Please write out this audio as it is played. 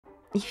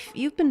If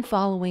you've been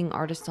following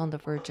Artists on the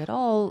Verge at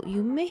all,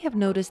 you may have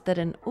noticed that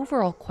an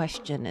overall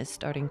question is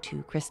starting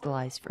to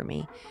crystallize for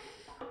me.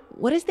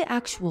 What is the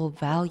actual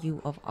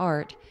value of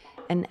art,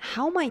 and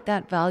how might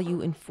that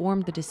value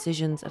inform the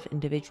decisions of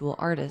individual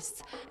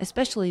artists,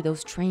 especially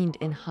those trained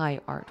in high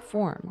art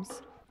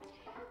forms?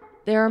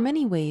 There are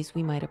many ways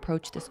we might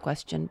approach this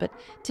question, but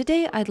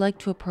today I'd like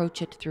to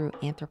approach it through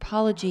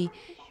anthropology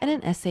and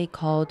an essay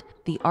called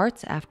The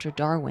Arts After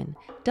Darwin: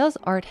 Does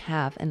Art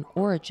Have an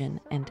Origin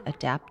and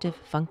Adaptive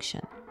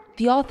Function?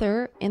 The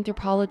author,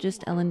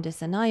 anthropologist Ellen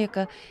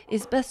Dissanayake,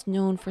 is best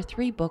known for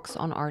 3 books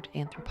on art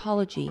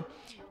anthropology: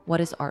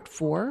 What is Art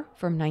For?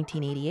 From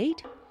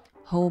 1988,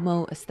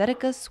 Homo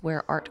Aestheticus: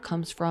 Where Art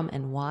Comes From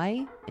and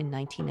Why in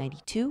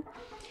 1992,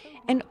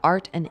 and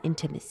Art and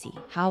Intimacy: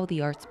 How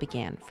the Arts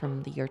Began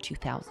from the year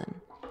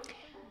 2000.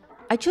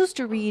 I chose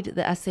to read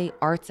the essay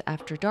Arts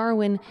After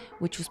Darwin,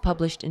 which was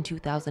published in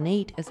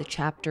 2008 as a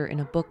chapter in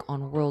a book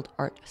on world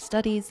art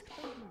studies,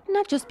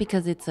 not just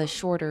because it's a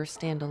shorter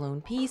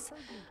standalone piece,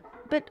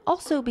 but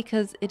also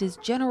because it is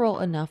general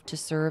enough to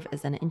serve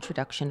as an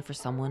introduction for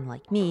someone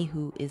like me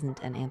who isn't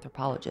an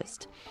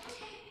anthropologist.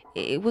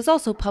 It was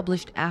also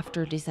published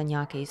after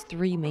Dissanyake's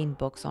 3 main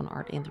books on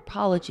art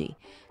anthropology,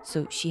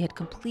 so she had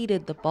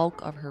completed the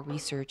bulk of her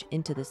research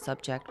into this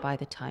subject by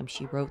the time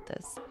she wrote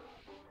this.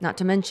 Not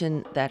to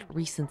mention that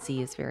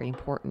recency is very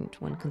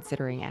important when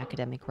considering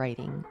academic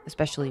writing,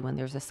 especially when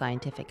there's a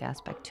scientific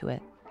aspect to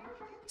it.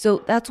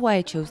 So that's why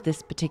I chose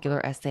this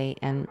particular essay,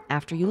 and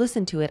after you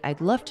listen to it,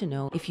 I'd love to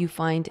know if you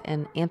find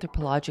an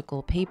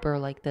anthropological paper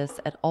like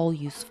this at all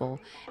useful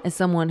as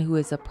someone who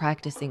is a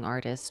practicing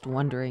artist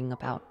wondering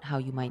about how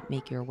you might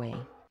make your way.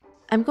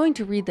 I'm going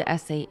to read the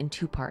essay in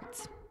 2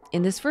 parts.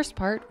 In this first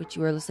part, which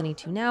you are listening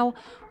to now,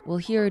 we'll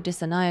hear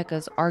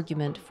Dissanayake's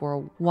argument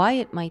for why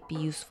it might be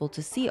useful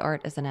to see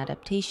art as an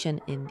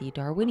adaptation in the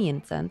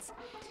Darwinian sense,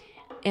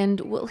 and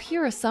we'll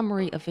hear a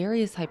summary of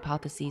various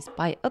hypotheses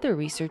by other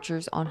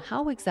researchers on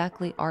how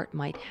exactly art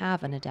might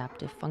have an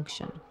adaptive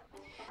function,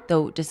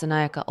 though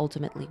Dissanayake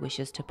ultimately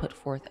wishes to put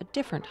forth a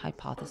different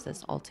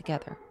hypothesis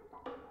altogether.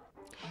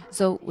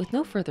 So, with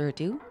no further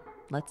ado,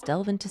 let's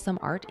delve into some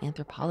art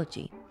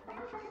anthropology.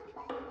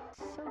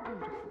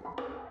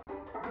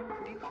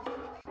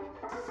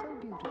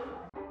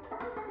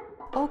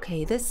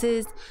 Okay, this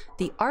is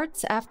The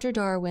Arts After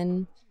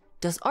Darwin: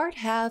 Does Art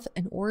Have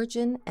an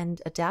Origin and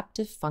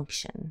Adaptive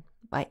Function?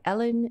 By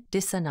Ellen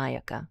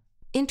Dissanayake.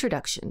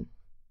 Introduction.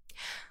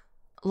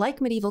 Like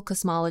medieval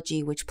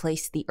cosmology, which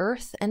placed the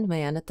earth and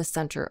man at the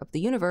center of the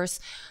universe,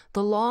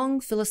 the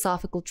long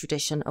philosophical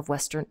tradition of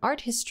Western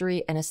art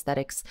history and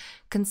aesthetics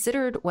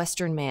considered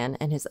Western man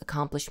and his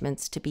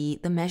accomplishments to be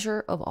the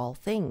measure of all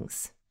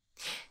things.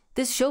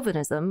 This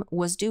chauvinism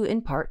was due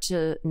in part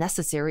to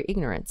necessary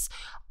ignorance.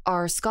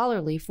 Our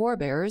scholarly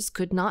forebears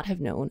could not have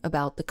known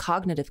about the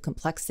cognitive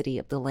complexity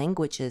of the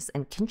languages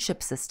and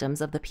kinship systems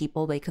of the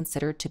people they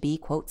considered to be,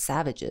 quote,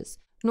 savages.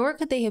 Nor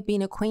could they have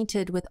been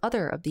acquainted with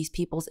other of these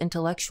people's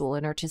intellectual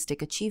and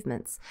artistic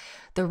achievements.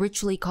 The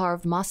richly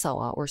carved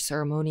masawa, or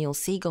ceremonial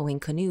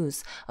seagoing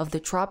canoes, of the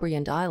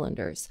Trobriand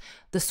Islanders,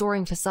 the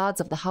soaring facades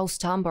of the House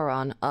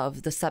Tambaran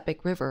of the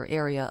Sepik River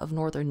area of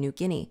northern New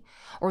Guinea,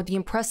 or the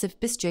impressive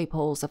bisjay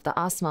poles of the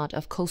Asmat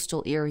of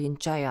coastal Irian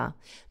Jaya,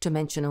 to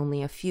mention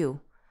only a few.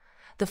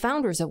 The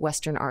founders of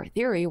Western art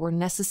theory were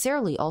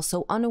necessarily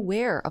also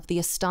unaware of the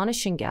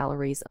astonishing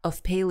galleries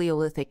of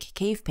Paleolithic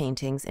cave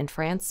paintings in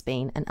France,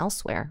 Spain, and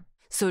elsewhere.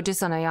 So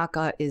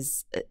Dissanayake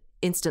is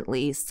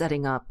instantly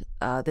setting up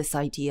this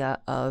idea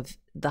of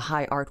the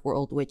high art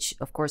world, which,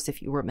 of course,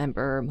 if you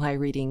remember my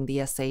reading the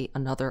essay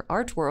Another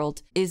Art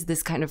World, is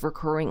this kind of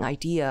recurring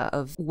idea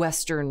of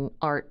Western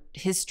art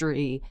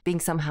history being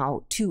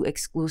somehow too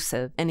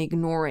exclusive and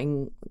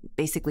ignoring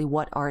basically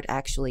what art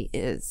actually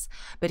is.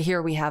 But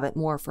here we have it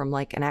more from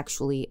like an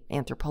actually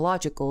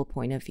anthropological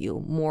point of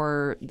view,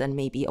 more than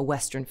maybe a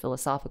Western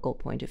philosophical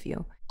point of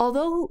view.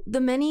 Although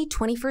the many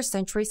 21st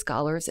century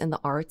scholars in the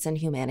arts and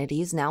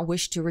humanities now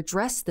wish to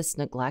redress this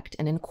neglect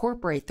and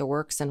incorporate the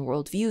works and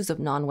worldviews of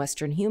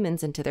non-Western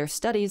humans into their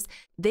studies,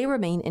 they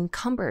remain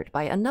encumbered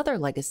by another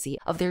legacy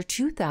of their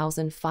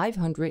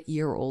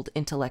 2,500-year-old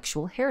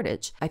intellectual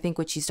heritage. I think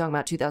what she's talking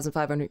about,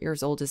 2,500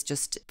 years old, is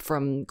just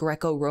from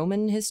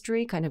Greco-Roman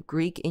history, kind of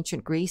Greek,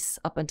 ancient Greece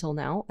up until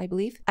now, I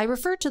believe. I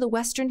refer to the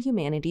Western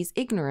humanities'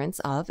 ignorance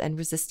of and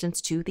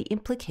resistance to the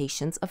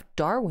implications of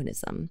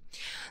Darwinism,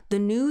 the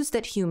news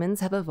that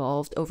humans have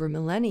evolved over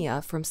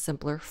millennia from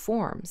simpler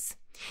forms.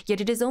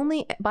 Yet it is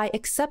only by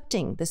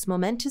accepting this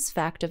momentous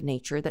fact of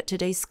nature that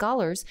today's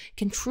scholars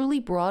can truly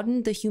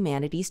broaden the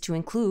humanities to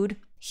include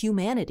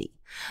humanity,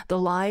 the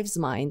lives,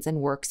 minds, and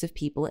works of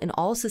people in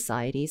all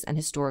societies and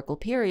historical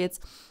periods,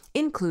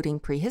 including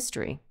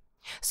prehistory.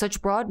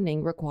 Such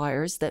broadening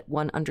requires that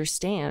one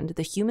understand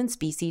the human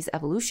species'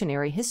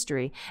 evolutionary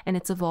history and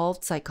its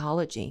evolved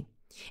psychology.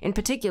 In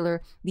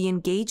particular, the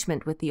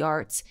engagement with the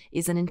arts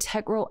is an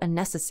integral and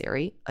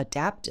necessary,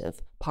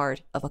 adaptive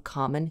part of a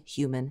common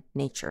human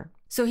nature.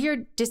 So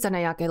here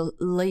Dissanayake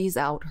lays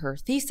out her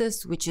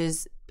thesis, which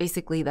is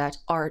basically that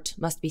art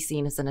must be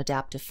seen as an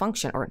adaptive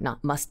function, or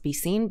not must be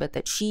seen, but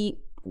that she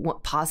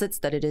posits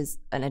that it is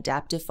an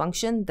adaptive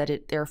function, that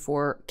it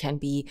therefore can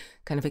be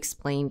kind of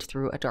explained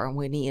through a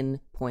Darwinian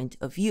point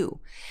of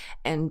view.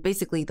 And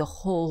basically the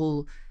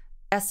whole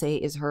essay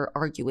is her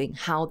arguing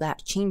how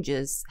that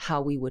changes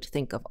how we would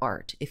think of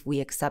art if we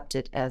accept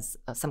it as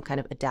some kind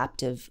of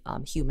adaptive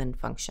human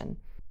function.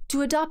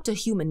 To adopt a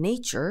human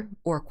nature,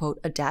 or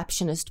quote,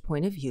 adaptionist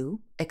point of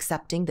view,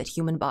 accepting that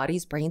human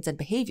bodies, brains, and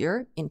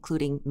behavior,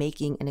 including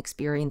making and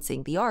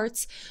experiencing the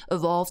arts,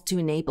 evolved to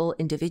enable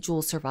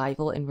individual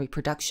survival and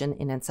reproduction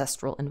in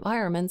ancestral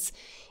environments,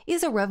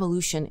 is a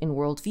revolution in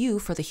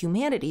worldview for the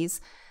humanities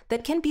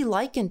that can be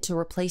likened to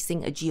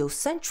replacing a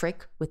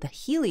geocentric with a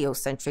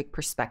heliocentric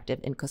perspective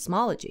in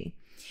cosmology.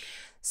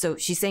 So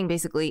she's saying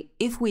basically,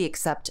 if we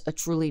accept a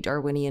truly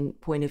Darwinian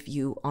point of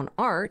view on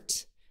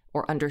art,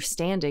 or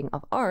understanding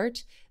of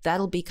art,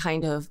 that'll be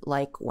kind of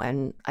like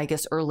when, I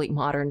guess, early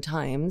modern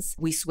times,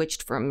 we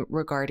switched from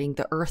regarding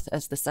the Earth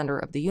as the center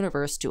of the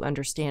universe to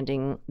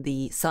understanding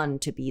the sun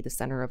to be the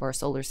center of our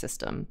solar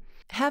system.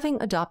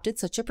 Having adopted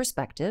such a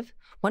perspective,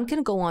 one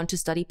can go on to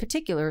study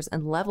particulars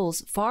and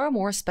levels far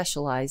more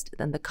specialized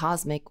than the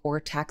cosmic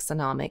or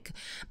taxonomic,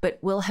 but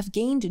will have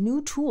gained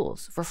new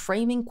tools for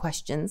framing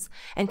questions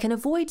and can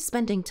avoid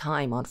spending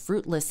time on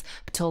fruitless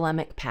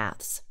Ptolemaic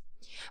paths.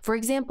 For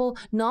example,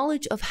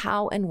 knowledge of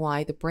how and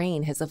why the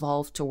brain has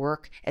evolved to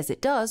work as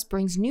it does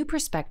brings new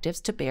perspectives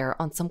to bear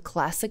on some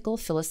classical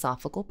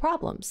philosophical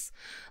problems,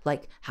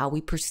 like how we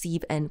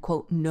perceive and,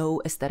 quote,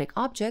 know aesthetic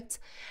objects,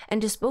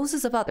 and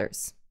disposes of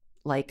others,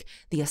 like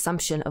the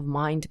assumption of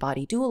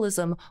mind-body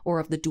dualism or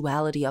of the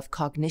duality of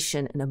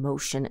cognition and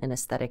emotion and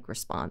aesthetic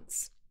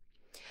response.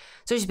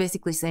 So she's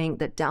basically saying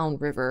that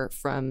downriver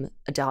from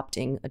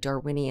adopting a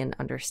Darwinian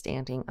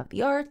understanding of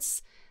the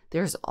arts,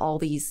 there's all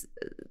these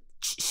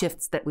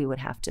shifts that we would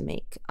have to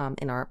make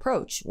in our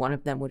approach. One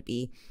of them would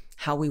be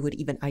how we would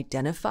even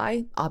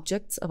identify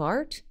objects of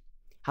art,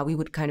 how we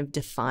would kind of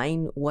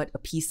define what a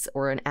piece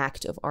or an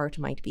act of art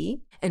might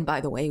be. And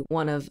by the way,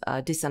 one of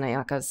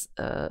Dissanayake's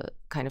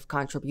kind of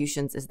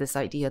contributions is this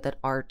idea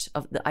that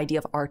the idea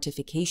of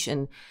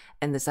artification,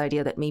 and this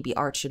idea that maybe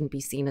art shouldn't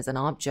be seen as an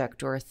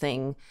object or a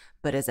thing,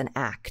 but as an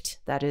act.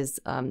 That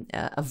is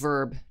a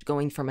verb,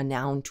 going from a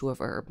noun to a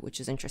verb, which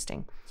is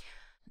interesting.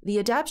 The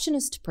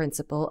adaptionist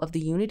principle of the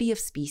unity of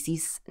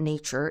species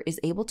nature is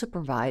able to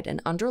provide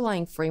an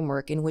underlying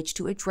framework in which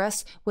to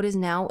address what is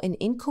now an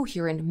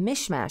incoherent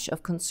mishmash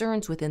of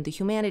concerns within the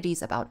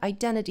humanities about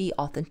identity,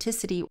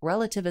 authenticity,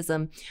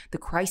 relativism, the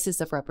crisis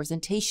of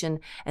representation,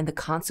 and the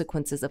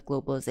consequences of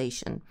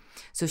globalization.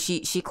 So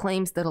she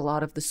claims that a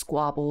lot of the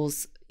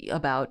squabbles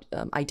about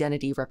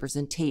identity,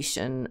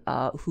 representation,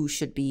 who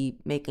should be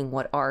making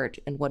what art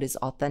and what is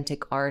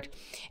authentic art,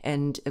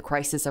 and a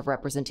crisis of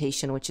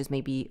representation, which is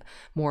maybe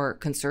more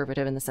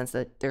conservative in the sense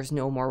that there's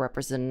no more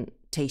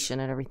representation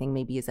and everything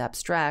maybe is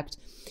abstract,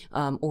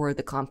 or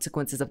the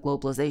consequences of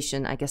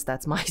globalization. I guess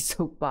that's my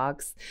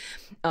soapbox,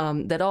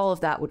 that all of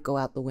that would go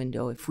out the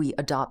window if we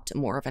adopt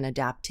more of an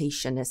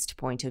adaptationist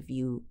point of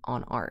view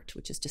on art,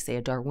 which is to say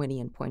a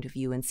Darwinian point of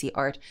view, and see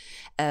art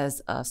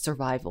as a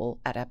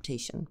survival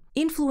adaptation.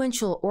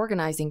 Influential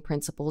organizing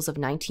principles of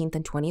 19th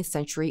and 20th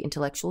century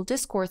intellectual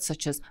discourse,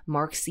 such as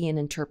Marxian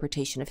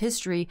interpretation of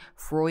history,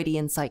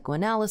 Freudian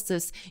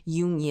psychoanalysis,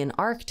 Jungian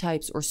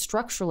archetypes, or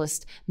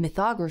structuralist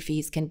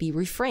mythographies, can be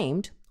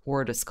reframed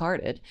or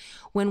discarded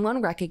when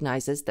one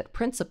recognizes that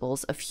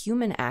principles of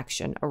human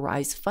action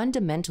arise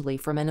fundamentally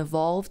from an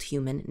evolved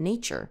human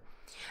nature.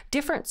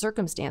 Different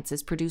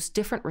circumstances produce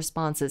different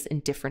responses in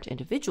different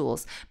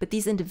individuals, but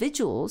these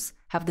individuals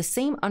have the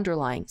same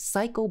underlying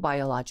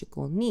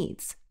psychobiological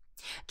needs.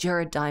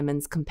 Jared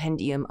Diamond's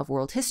Compendium of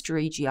World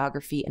History,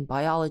 Geography, and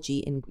Biology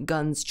in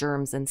Guns,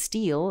 Germs, and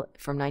Steel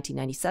from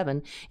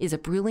 1997 is a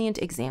brilliant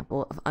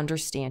example of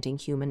understanding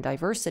human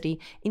diversity,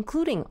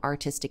 including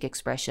artistic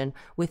expression,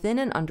 within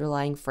an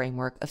underlying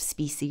framework of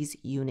species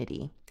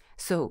unity.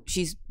 So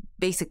she's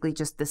basically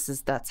just,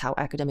 that's how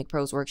academic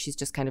prose works. She's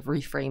just kind of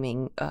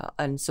reframing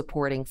and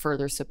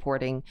further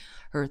supporting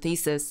her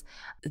thesis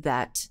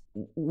that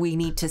we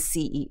need to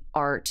see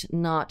art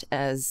not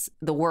as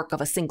the work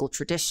of a single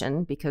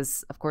tradition,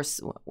 because of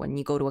course, when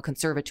you go to a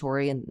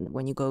conservatory and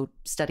when you go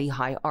study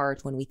high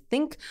art, when we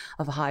think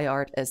of high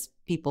art as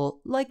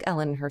people like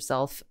Ellen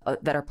herself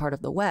that are part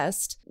of the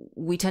West,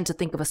 we tend to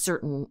think of a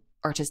certain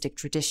artistic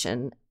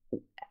tradition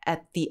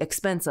at the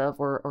expense of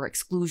or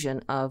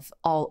exclusion of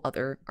all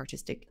other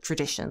artistic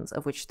traditions,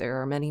 of which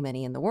there are many,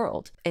 many in the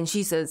world. And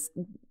she says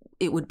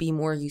it would be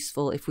more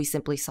useful if we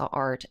simply saw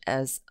art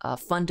as a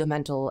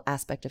fundamental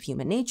aspect of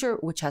human nature,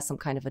 which has some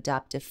kind of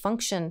adaptive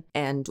function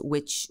and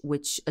which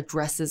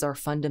addresses our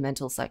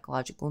fundamental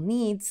psychological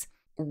needs,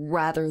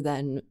 rather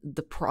than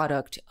the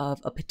product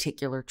of a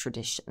particular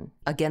tradition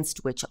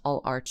against which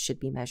all art should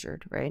be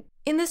measured, right?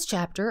 In this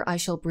chapter, I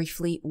shall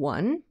briefly,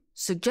 1,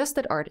 suggest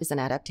that art is an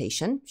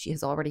adaptation. She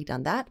has already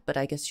done that, but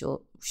I guess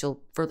she'll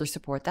further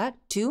support that.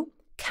 2,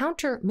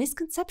 counter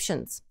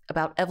misconceptions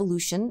about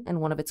evolution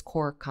and one of its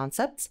core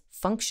concepts,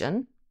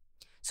 function.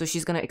 So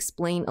she's going to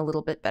explain a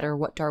little bit better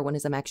what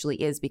Darwinism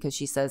actually is, because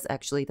she says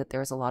actually that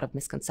there's a lot of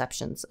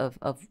misconceptions of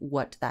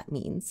what that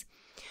means.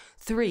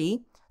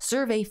 3,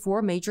 survey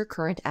 4 major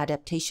current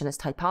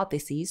adaptationist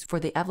hypotheses for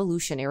the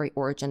evolutionary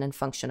origin and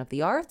function of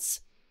the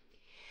arts.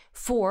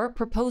 4,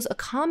 propose a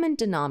common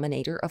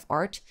denominator of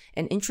art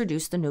and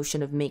introduce the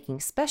notion of making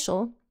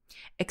special,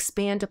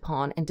 expand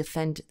upon and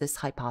defend this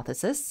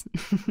hypothesis.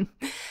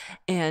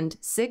 And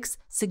 6,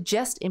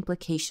 suggest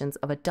implications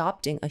of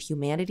adopting a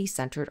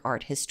humanity-centered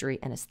art history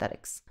and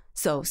aesthetics.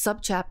 So,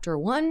 subchapter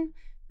 1,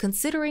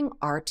 considering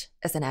art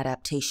as an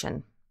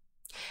adaptation.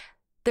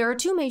 There are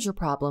 2 major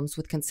problems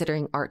with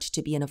considering art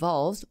to be an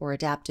evolved or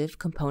adaptive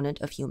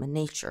component of human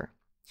nature.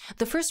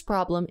 The first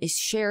problem is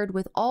shared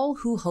with all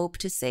who hope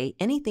to say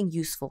anything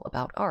useful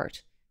about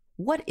art.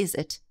 What is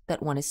it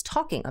that one is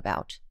talking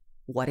about?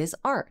 What is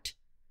art?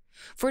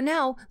 For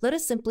now, let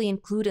us simply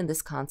include in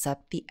this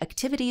concept the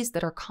activities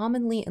that are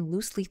commonly and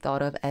loosely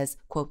thought of as,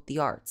 quote, the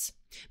arts: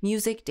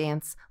 music,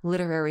 dance,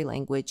 literary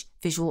language,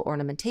 visual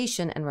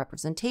ornamentation and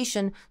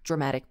representation,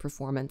 dramatic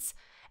performance,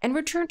 and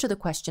return to the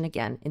question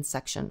again in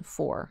section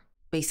 4.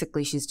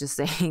 Basically, she's just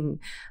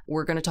saying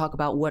we're going to talk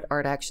about what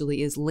art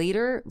actually is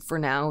later. For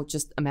now,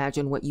 just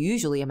imagine what you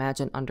usually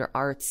imagine under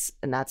arts,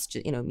 and that's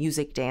just,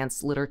 music,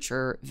 dance,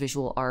 literature,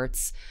 visual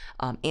arts,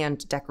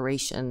 and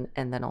decoration,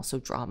 and then also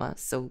drama.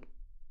 So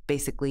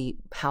basically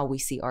how we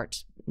see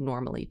art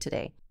normally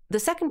today. The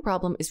second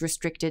problem is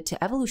restricted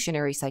to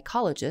evolutionary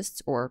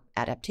psychologists, or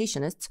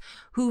adaptationists,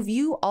 who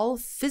view all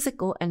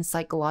physical and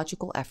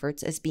psychological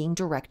efforts as being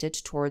directed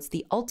towards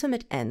the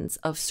ultimate ends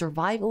of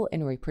survival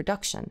and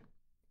reproduction.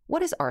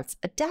 What is art's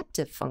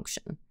adaptive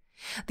function?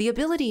 The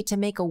ability to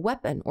make a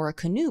weapon or a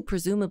canoe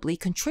presumably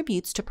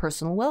contributes to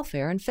personal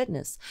welfare and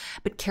fitness,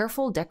 but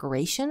careful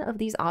decoration of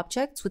these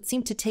objects would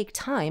seem to take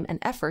time and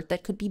effort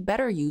that could be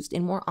better used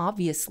in more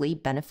obviously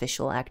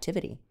beneficial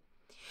activity.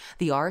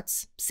 The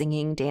arts,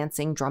 singing,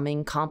 dancing,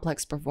 drumming,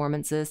 complex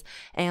performances,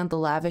 and the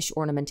lavish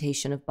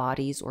ornamentation of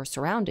bodies or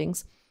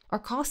surroundings are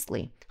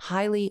costly,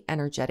 highly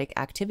energetic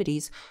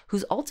activities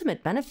whose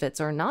ultimate benefits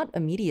are not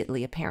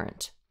immediately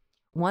apparent.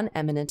 One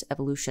eminent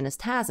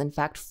evolutionist has, in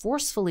fact,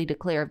 forcefully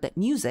declared that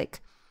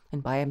music,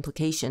 and by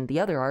implication the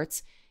other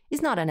arts,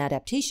 is not an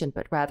adaptation,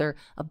 but rather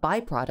a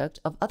byproduct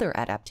of other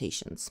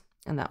adaptations.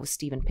 And that was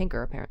Steven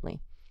Pinker,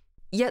 apparently.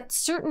 Yet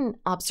certain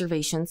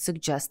observations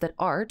suggest that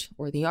art,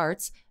 or the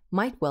arts,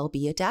 might well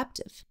be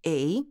adaptive.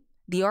 A,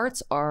 the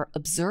arts are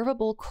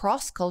observable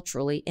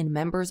cross-culturally in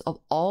members of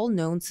all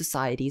known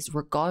societies,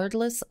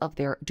 regardless of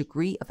their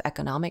degree of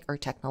economic or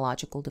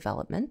technological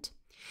development.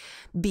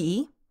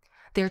 B,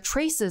 their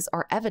traces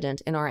are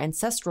evident in our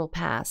ancestral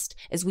past,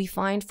 as we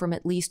find from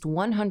at least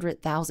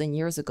 100,000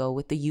 years ago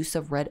with the use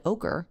of red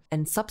ochre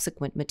and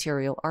subsequent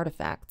material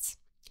artifacts.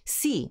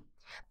 C,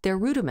 their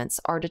rudiments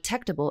are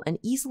detectable and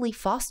easily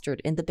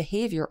fostered in the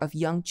behavior of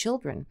young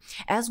children,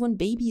 as when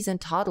babies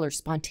and toddlers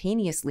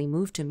spontaneously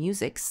move to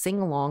music, sing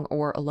along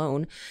or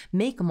alone,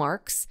 make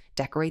marks,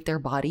 decorate their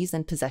bodies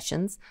and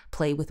possessions,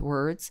 play with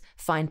words,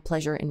 find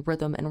pleasure in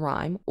rhythm and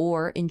rhyme,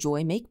 or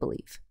enjoy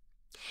make-believe.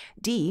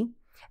 D,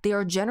 they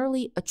are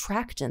generally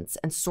attractants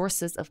and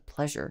sources of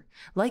pleasure,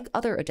 like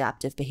other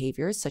adaptive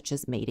behaviors such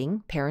as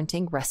mating,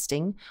 parenting,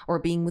 resting, or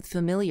being with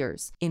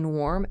familiars in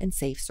warm and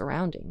safe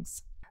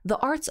surroundings. The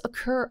arts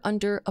occur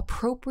under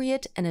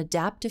appropriate and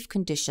adaptive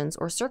conditions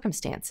or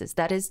circumstances.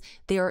 That is,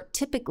 they are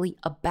typically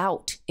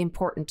about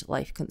important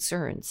life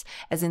concerns,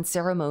 as in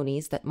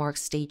ceremonies that mark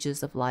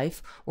stages of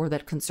life or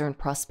that concern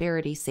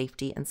prosperity,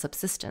 safety, and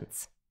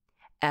subsistence.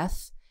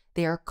 F,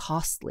 they are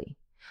costly.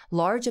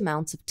 Large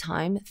amounts of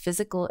time,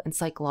 physical and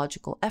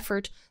psychological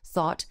effort,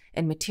 thought,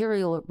 and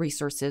material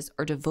resources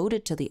are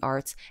devoted to the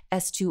arts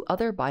as to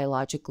other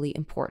biologically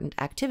important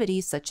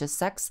activities such as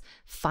sex,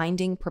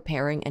 finding,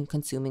 preparing, and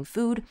consuming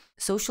food,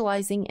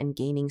 socializing and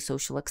gaining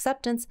social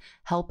acceptance,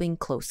 helping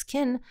close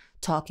kin,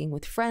 talking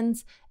with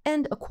friends,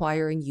 and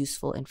acquiring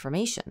useful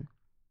information.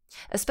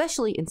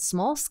 Especially in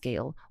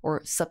small-scale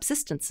or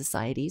subsistence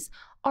societies,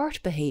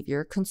 art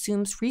behavior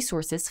consumes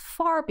resources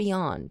far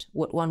beyond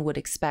what one would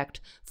expect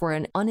for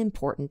an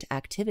unimportant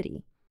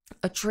activity.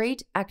 A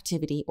trait,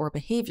 activity, or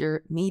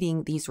behavior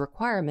meeting these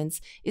requirements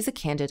is a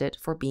candidate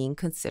for being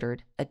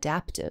considered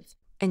adaptive.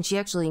 And she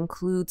actually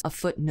includes a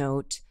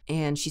footnote,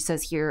 and she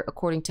says here,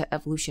 according to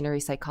evolutionary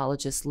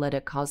psychologists Leda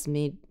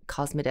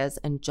Cosmides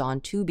and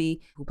John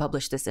Tooby, who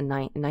published this in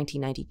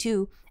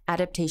 1992,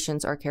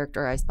 adaptations are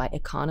characterized by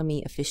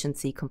economy,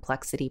 efficiency,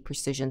 complexity,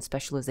 precision,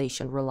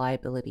 specialization,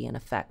 reliability, and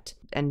effect.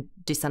 And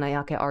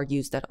Dissanayake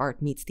argues that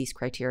art meets these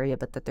criteria,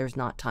 but that there's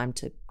not time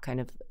to kind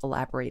of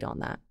elaborate on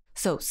that.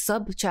 So,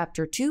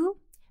 subchapter 2,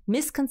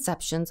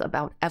 misconceptions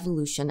about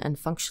evolution and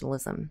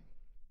functionalism.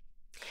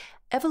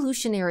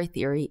 Evolutionary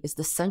theory is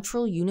the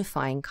central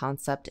unifying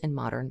concept in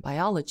modern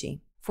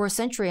biology. For a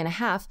century and a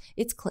half,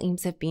 its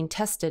claims have been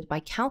tested by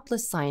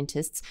countless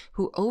scientists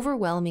who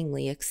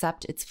overwhelmingly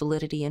accept its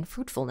validity and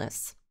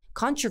fruitfulness.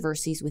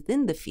 controversies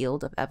within the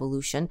field of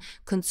evolution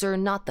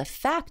concern not the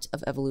fact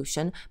of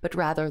evolution, but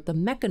rather the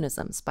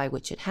mechanisms by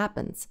which it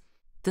happens.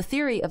 The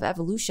theory of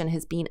evolution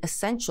has been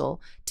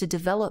essential to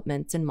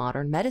developments in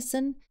modern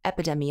medicine,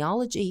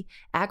 epidemiology,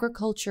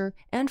 agriculture,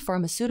 and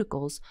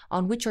pharmaceuticals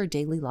on which our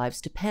daily lives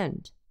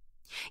depend.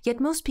 Yet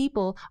most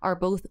people are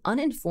both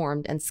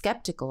uninformed and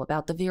skeptical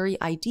about the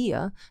very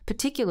idea,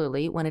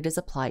 particularly when it is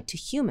applied to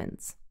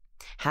humans.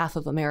 Half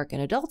of American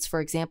adults, for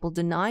example,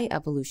 deny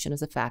evolution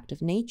as a fact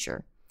of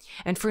nature.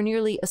 And for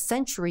nearly a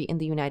century in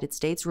the United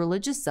States,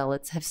 religious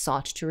zealots have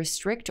sought to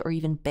restrict or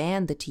even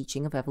ban the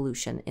teaching of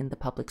evolution in the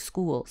public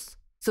schools.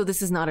 So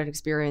this is not an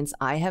experience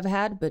I have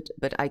had, but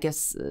I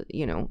guess,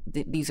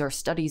 these are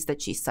studies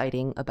that she's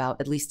citing about,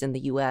 at least in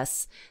the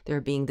US, there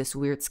being this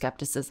weird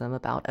skepticism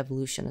about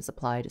evolution as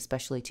applied,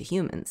 especially to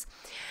humans.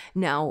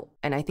 Now,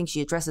 and I think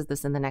she addresses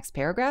this in the next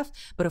paragraph,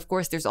 but of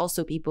course there's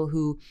also people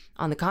who,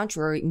 on the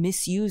contrary,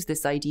 misuse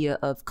this idea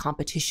of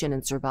competition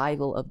and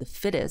survival of the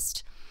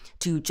fittest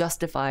to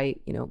justify,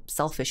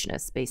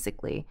 selfishness,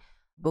 basically.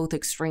 Both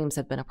extremes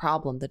have been a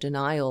problem, the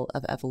denial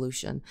of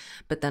evolution,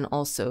 but then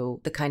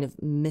also the kind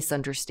of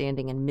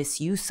misunderstanding and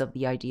misuse of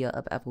the idea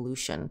of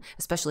evolution,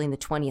 especially in the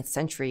 20th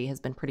century, has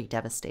been pretty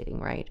devastating,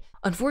 right?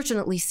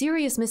 Unfortunately,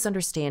 serious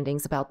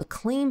misunderstandings about the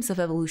claims of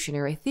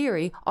evolutionary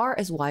theory are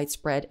as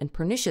widespread and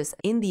pernicious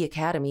in the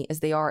academy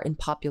as they are in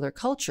popular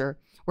culture,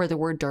 where the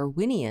word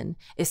Darwinian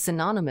is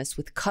synonymous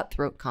with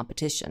cutthroat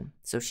competition.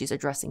 So she's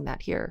addressing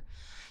that here.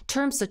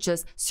 Terms such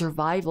as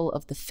survival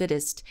of the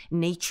fittest,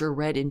 nature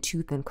red in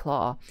tooth and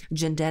claw,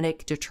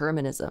 genetic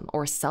determinism,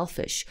 or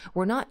selfish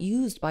were not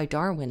used by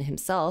Darwin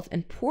himself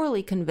and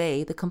poorly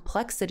convey the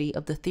complexity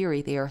of the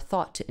theory they are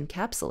thought to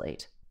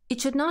encapsulate. It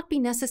should not be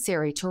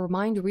necessary to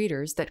remind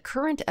readers that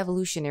current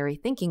evolutionary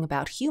thinking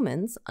about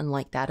humans,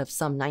 unlike that of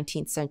some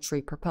 19th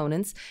century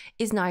proponents,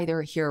 is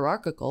neither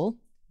hierarchical,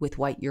 with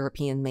white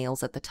European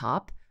males at the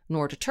top,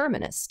 nor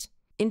determinist.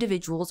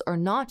 Individuals are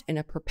not in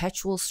a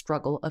perpetual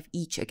struggle of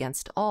each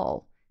against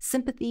all.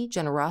 Sympathy,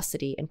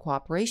 generosity, and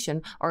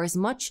cooperation are as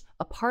much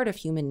a part of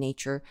human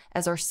nature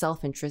as are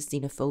self-interest,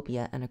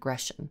 xenophobia, and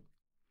aggression.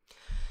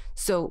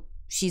 So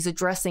she's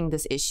addressing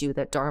this issue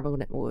that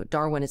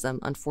Darwinism,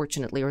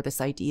 unfortunately, or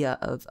this idea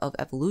of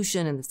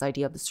evolution and this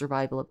idea of the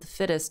survival of the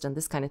fittest and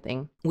this kind of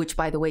thing, which,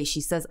 by the way,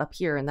 she says up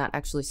here, and that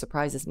actually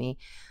surprises me,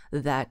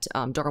 that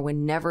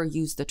Darwin never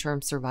used the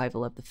term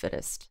survival of the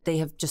fittest. They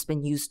have just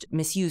been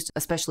misused,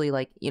 especially in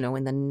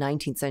the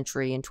 19th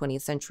century and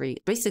 20th century,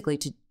 basically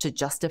to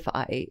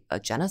justify a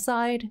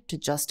genocide, to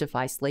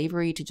justify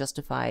slavery, to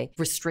justify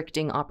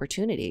restricting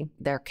opportunity.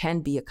 There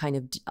can be a kind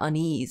of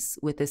unease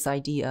with this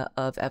idea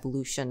of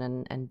evolution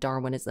and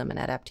Darwinism and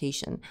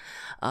adaptation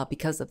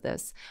because of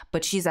this.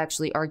 But she's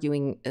actually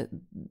arguing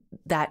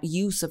that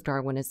use of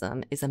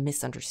Darwinism is a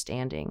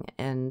misunderstanding.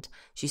 And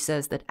she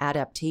says that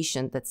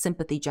adaptation, that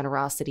sympathy,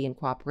 generosity, and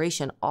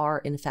cooperation are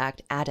in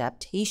fact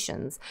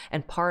adaptations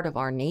and part of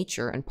our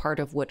nature and part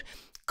of what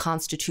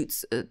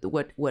constitutes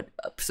what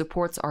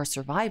supports our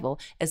survival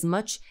as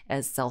much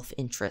as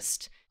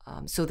self-interest.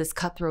 So this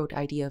cutthroat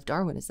idea of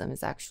Darwinism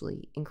is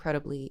actually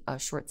incredibly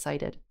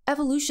short-sighted.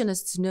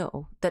 Evolutionists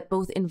know that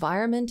both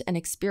environment and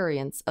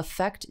experience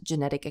affect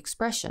genetic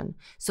expression,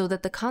 so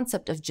that the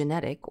concept of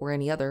genetic or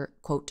any other,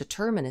 quote,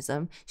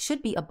 determinism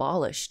should be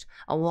abolished,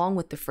 along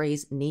with the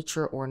phrase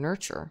nature or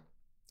nurture.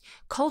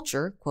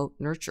 Culture, quote,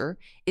 nurture,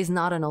 is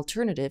not an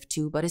alternative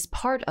to, but is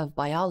part of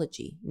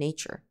biology,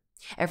 nature.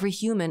 Every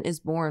human is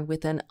born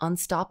with an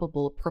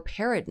unstoppable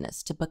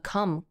preparedness to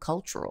become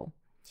cultural.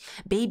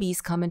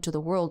 Babies come into the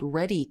world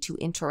ready to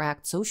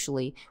interact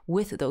socially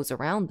with those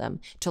around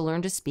them, to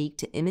learn to speak,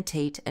 to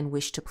imitate and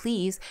wish to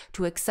please,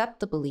 to accept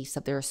the beliefs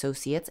of their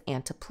associates,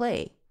 and to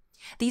play.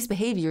 These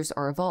behaviors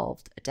are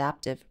evolved,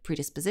 adaptive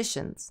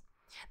predispositions,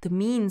 the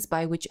means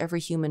by which every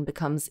human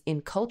becomes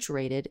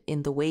enculturated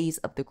in the ways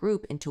of the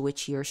group into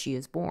which he or she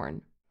is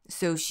born.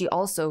 So she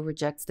also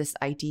rejects this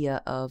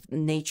idea of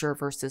nature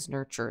versus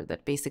nurture,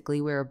 that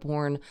basically we're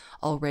born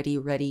already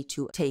ready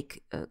to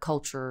take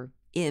culture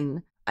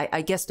in.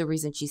 I guess the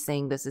reason she's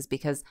saying this is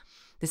because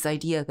this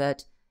idea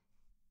that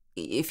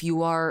if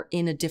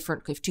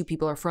two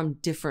people are from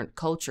different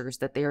cultures,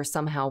 that they are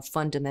somehow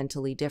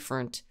fundamentally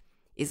different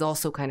is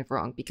also kind of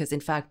wrong, because in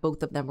fact,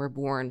 both of them were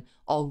born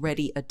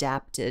already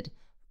adapted,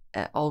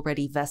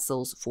 already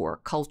vessels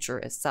for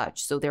culture as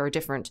such. So there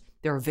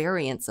are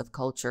variants of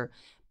culture,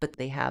 but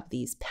they have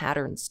these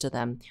patterns to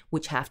them,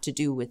 which have to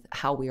do with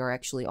how we are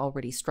actually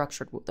already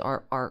structured with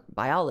our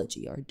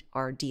biology,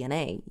 our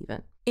DNA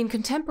even. In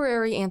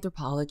contemporary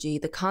anthropology,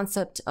 the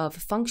concept of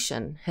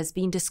function has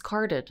been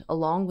discarded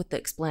along with the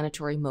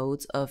explanatory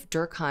modes of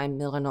Durkheim,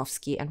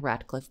 Milanovsky, and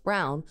Radcliffe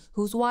Brown,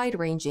 whose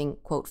wide-ranging,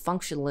 quote,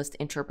 functionalist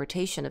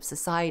interpretation of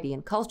society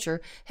and culture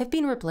have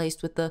been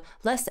replaced with the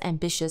less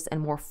ambitious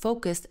and more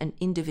focused and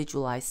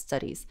individualized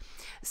studies.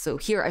 So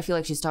here I feel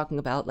like she's talking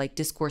about like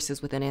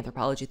discourses within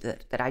anthropology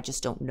that I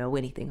just don't know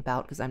anything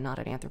about because I'm not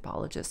an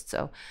anthropologist.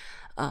 So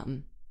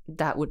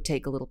that would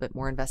take a little bit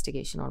more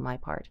investigation on my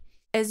part.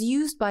 As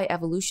used by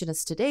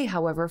evolutionists today,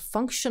 however,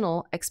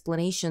 functional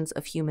explanations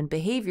of human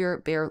behavior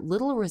bear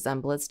little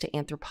resemblance to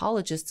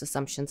anthropologists'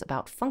 assumptions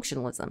about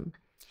functionalism.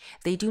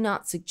 They do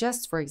not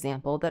suggest, for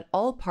example, that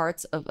all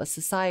parts of a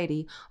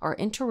society are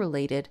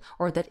interrelated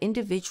or that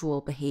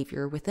individual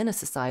behavior within a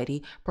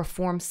society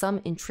performs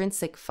some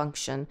intrinsic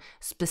function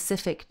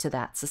specific to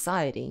that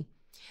society.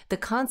 The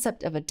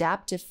concept of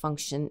adaptive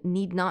function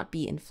need not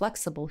be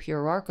inflexible,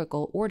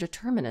 hierarchical, or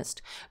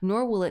determinist,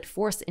 nor will it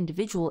force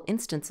individual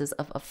instances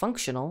of a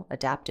functional,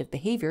 adaptive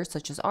behavior,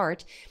 such as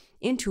art,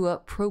 into a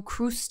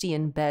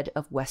Procrustean bed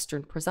of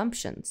Western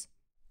presumptions.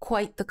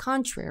 Quite the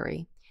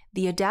contrary.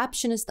 The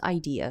adaptionist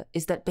idea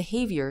is that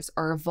behaviors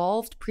are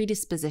evolved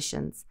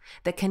predispositions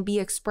that can be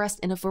expressed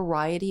in a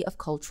variety of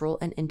cultural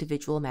and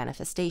individual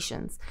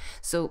manifestations.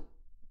 So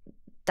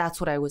that's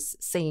what I was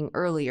saying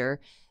earlier.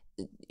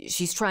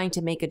 She's trying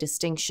to make a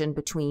distinction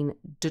between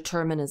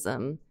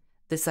determinism,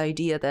 this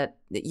idea that,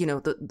 you know,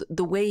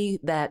 the way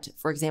that,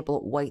 for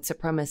example, white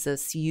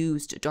supremacists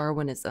used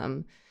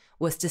Darwinism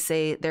was to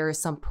say there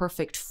is some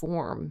perfect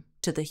form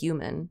to the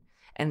human,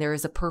 and there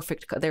is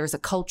a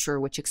culture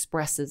which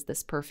expresses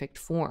this perfect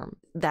form.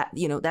 That,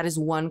 you know, that is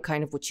one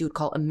kind of what you would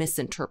call a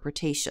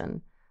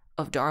misinterpretation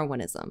of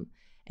Darwinism.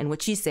 And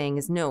what she's saying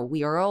is, no,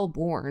 we are all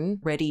born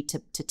ready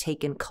to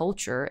take in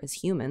culture as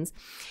humans.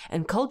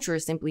 And culture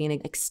is simply an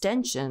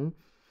extension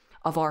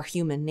of our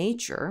human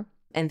nature.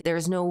 And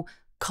there's no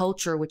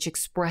culture which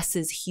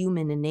expresses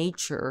human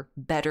nature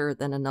better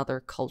than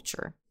another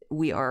culture.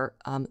 We are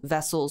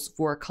vessels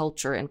for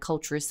culture, and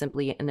culture is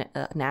simply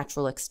a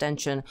natural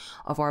extension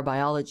of our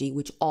biology,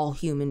 which all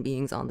human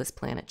beings on this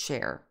planet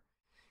share,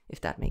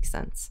 if that makes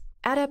sense.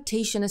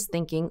 Adaptationist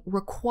thinking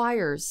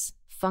requires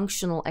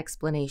functional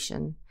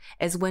explanation,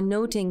 as when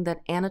noting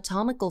that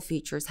anatomical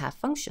features have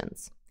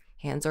functions.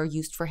 Hands are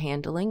used for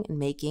handling and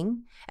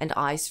making, and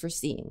eyes for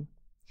seeing.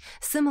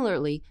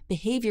 Similarly,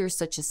 behaviors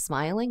such as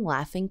smiling,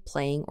 laughing,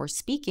 playing, or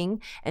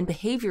speaking, and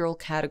behavioral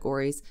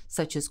categories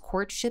such as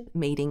courtship,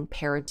 mating,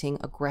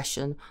 parenting,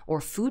 aggression,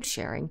 or food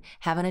sharing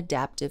have an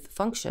adaptive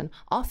function,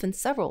 often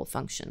several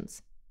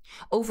functions.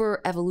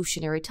 Over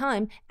evolutionary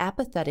time,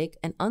 apathetic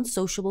and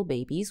unsociable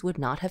babies would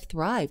not have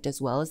thrived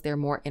as well as their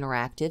more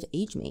interactive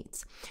age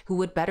mates, who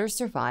would better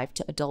survive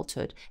to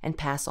adulthood and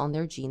pass on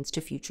their genes to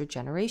future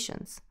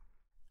generations.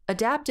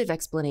 Adaptive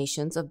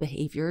explanations of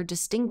behavior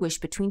distinguish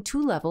between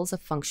two levels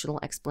of functional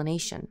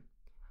explanation.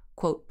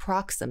 Quote,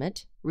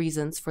 proximate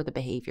reasons for the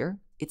behavior,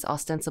 its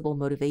ostensible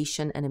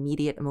motivation and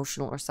immediate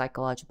emotional or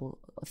psychological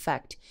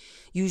effect.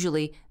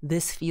 Usually,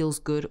 this feels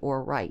good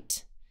or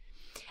right.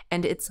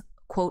 And its,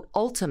 quote,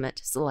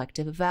 ultimate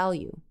selective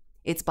value,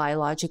 its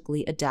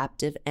biologically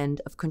adaptive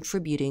end of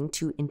contributing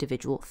to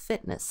individual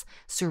fitness,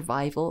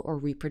 survival, or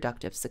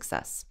reproductive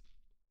success.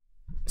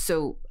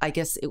 So I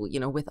guess,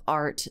 with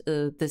art,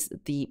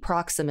 the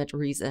proximate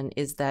reason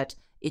is that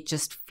it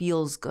just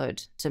feels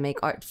good to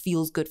make art. It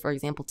feels good, for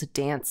example, to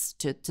dance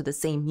to the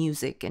same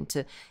music and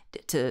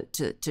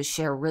to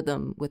share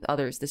rhythm with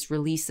others. This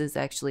releases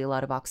actually a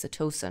lot of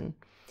oxytocin.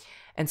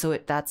 And so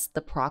that's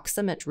the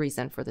proximate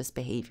reason for this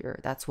behavior.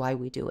 That's why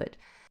we do it.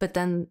 But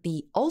then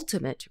the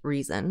ultimate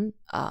reason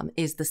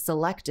is the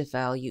selective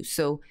value.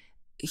 So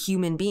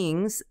human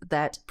beings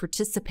that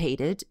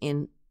participated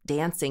in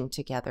dancing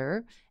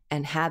together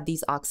and had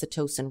these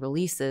oxytocin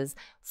releases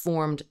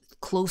formed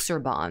closer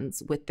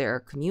bonds with their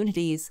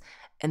communities,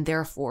 and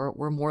therefore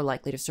were more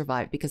likely to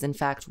survive, because in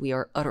fact we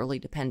are utterly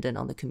dependent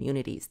on the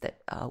communities that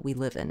we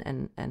live in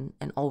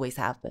and always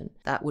have been.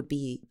 That would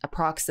be a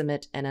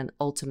proximate and an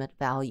ultimate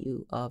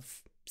value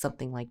of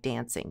something like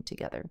dancing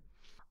together.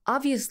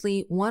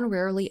 Obviously, one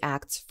rarely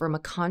acts from a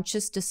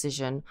conscious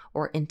decision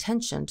or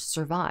intention to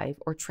survive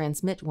or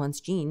transmit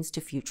one's genes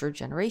to future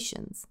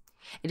generations.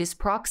 It is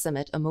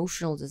proximate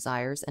emotional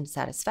desires and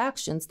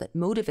satisfactions that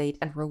motivate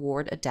and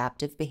reward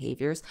adaptive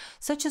behaviors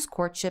such as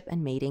courtship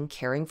and mating,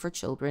 caring for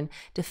children,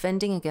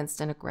 defending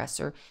against an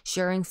aggressor,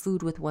 sharing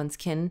food with one's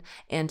kin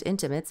and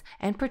intimates,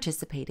 and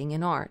participating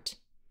in art.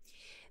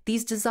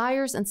 These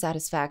desires and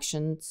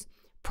satisfactions,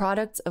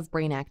 products of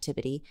brain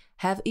activity,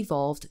 have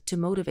evolved to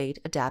motivate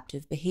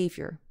adaptive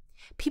behavior.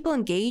 People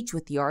engage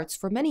with the arts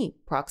for many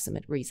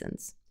proximate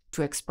reasons: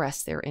 to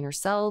express their inner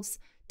selves,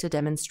 to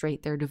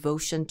demonstrate their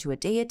devotion to a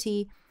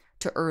deity,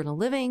 to earn a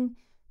living,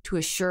 to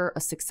assure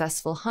a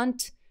successful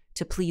hunt,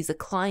 to please a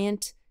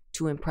client,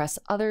 to impress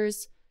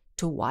others,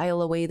 to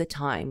while away the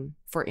time,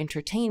 for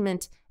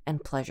entertainment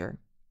and pleasure.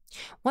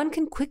 One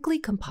can quickly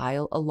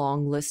compile a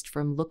long list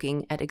from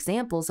looking at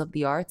examples of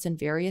the arts in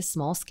various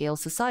small-scale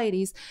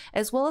societies,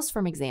 as well as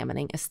from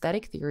examining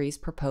aesthetic theories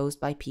proposed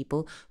by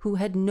people who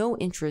had no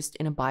interest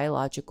in a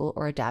biological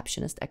or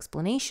adaptionist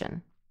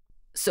explanation.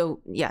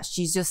 So yeah,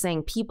 she's just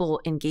saying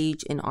people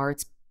engage in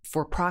arts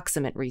for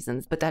proximate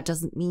reasons, but that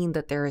doesn't mean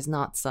that there is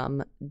not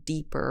some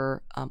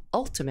deeper,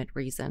 ultimate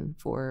reason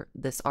for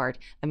this art.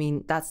 I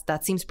mean,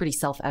 that seems pretty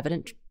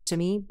self-evident to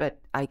me, but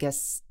I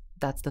guess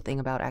that's the thing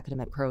about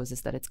academic prose,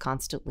 is that it's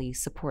constantly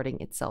supporting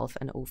itself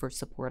and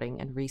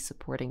over-supporting and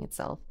re-supporting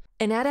itself.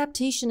 An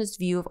adaptationist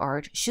view of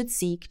art should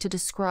seek to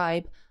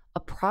describe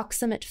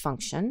approximate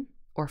function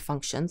or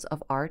functions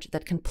of art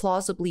that can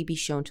plausibly be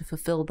shown to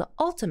fulfill the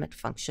ultimate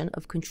function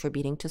of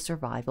contributing to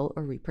survival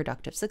or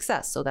reproductive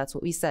success. So that's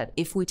what we said.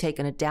 If we take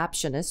an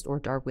adaptionist or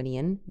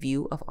Darwinian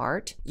view of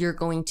art, you're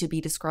going to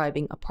be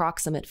describing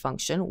approximate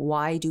function.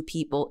 Why do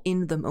people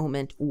in the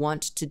moment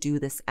want to do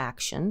this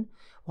action?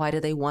 Why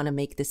do they want to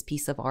make this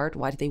piece of art?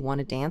 Why do they want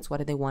to dance? Why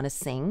do they want to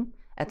sing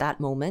at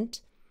that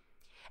moment?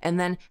 And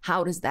then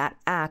how does that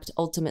act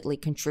ultimately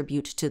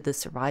contribute to the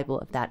survival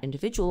of that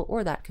individual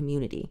or that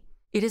community?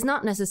 It is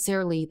not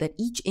necessarily that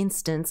each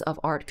instance of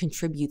art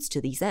contributes to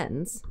these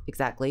ends,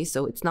 exactly.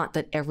 So it's not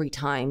that every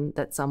time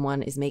that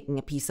someone is making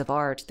a piece of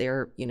art,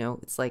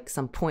 it's like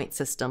some point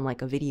system,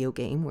 like a video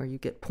game where you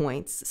get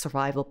points,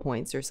 survival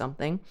points or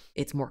something.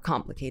 It's more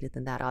complicated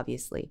than that,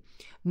 obviously.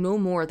 No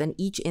more than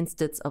each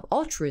instance of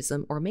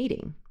altruism or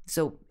mating.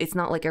 So it's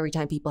not like every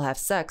time people have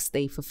sex,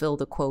 they fulfill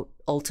the, quote,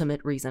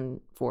 ultimate reason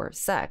for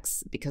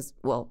sex, because,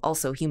 well,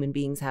 also human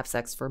beings have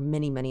sex for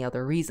many, many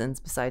other reasons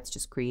besides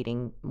just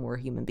creating more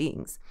human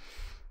beings.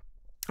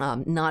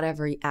 Not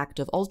every act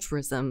of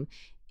altruism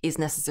is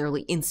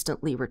necessarily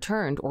instantly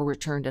returned or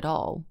returned at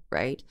all,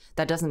 right?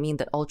 That doesn't mean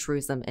that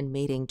altruism and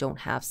mating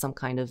don't have some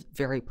kind of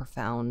very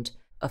profound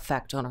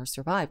effect on our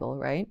survival,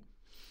 right?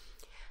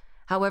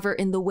 However,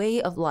 in the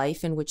way of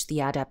life in which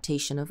the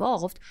adaptation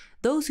evolved,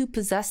 those who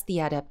possess the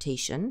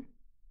adaptation,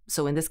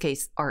 so in this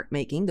case, art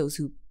making, those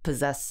who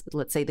possess,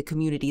 let's say, the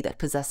community that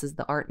possesses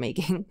the art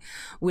making,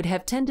 would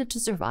have tended to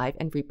survive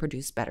and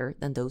reproduce better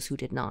than those who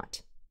did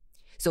not.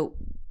 So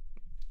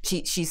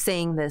she's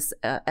saying this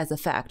as a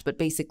fact, but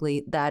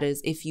basically that is,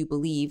 if you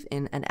believe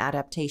in an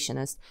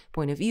adaptationist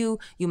point of view,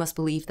 you must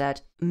believe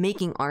that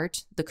making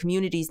art, the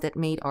communities that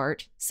made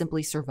art,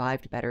 simply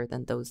survived better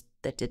than those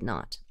that did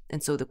not.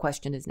 And so the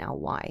question is now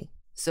why?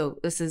 So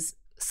this is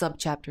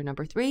subchapter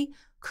number 3,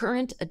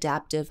 current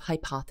adaptive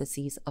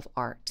hypotheses of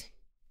art.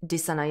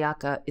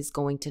 Dissanayake is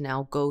going to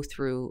now go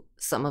through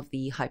some of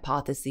the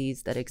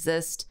hypotheses that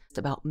exist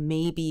about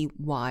maybe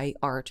why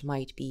art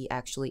might be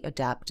actually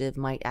adaptive,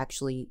 might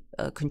actually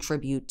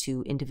contribute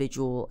to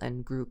individual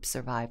and group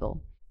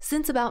survival.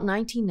 Since about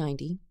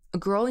 1990, a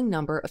growing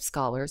number of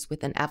scholars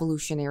with an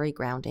evolutionary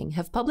grounding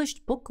have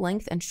published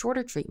book-length and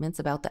shorter treatments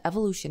about the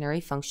evolutionary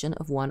function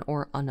of one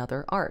or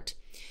another art,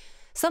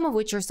 some of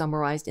which are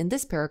summarized in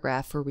this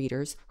paragraph for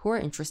readers who are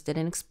interested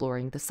in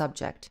exploring the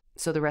subject.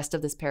 So the rest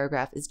of this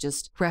paragraph is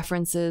just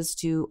references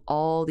to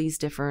all these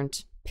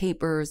different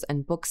papers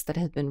and books that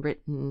have been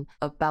written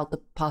about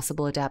the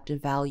possible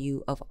adaptive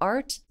value of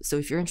art. So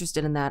if you're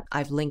interested in that,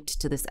 I've linked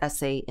to this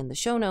essay in the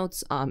show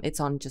notes. It's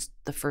on just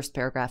the first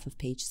paragraph of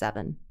page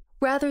 7.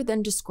 Rather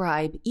than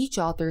describe each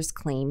author's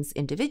claims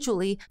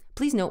individually,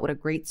 please note what a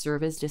great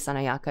service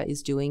Dissanayake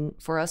is doing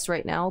for us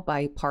right now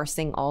by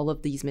parsing all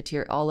of these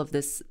all of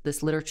this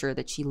literature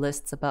that she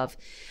lists above,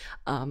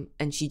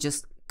 and she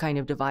just kind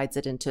of divides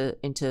it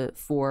into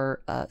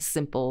 4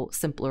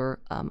 simpler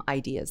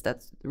ideas.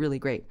 That's really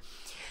great.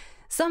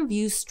 Some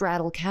views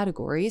straddle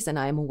categories, and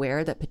I am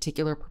aware that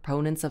particular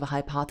proponents of a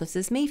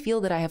hypothesis may feel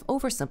that I have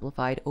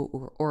oversimplified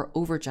or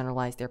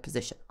overgeneralized their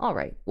position. All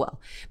right, well,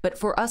 but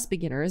for us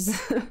beginners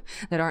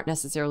that aren't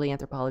necessarily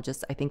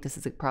anthropologists, I think this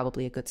is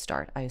probably a good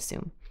start, I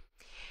assume.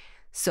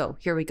 So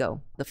here we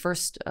go. The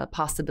first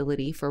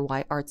possibility for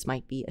why arts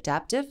might be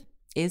adaptive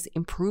is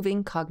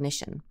improving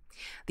cognition.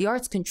 The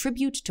arts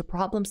contribute to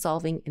problem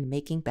solving and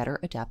making better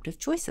adaptive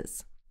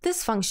choices.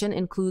 This function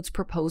includes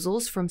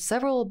proposals from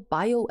several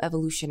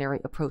bioevolutionary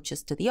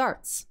approaches to the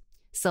arts.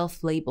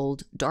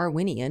 Self-labeled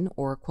Darwinian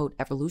or, quote,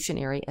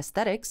 evolutionary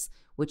aesthetics,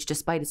 which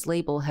despite its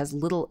label has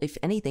little, if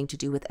anything, to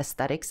do with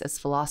aesthetics as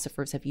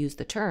philosophers have used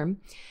the term,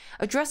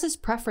 addresses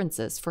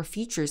preferences for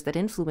features that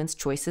influence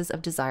choices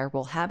of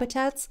desirable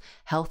habitats,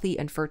 healthy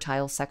and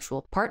fertile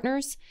sexual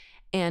partners,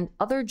 and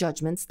other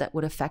judgments that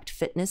would affect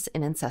fitness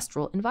in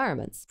ancestral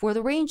environments. For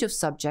the range of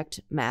subject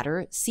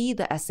matter, see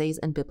the essays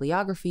and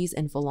bibliographies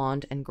in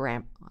Voland and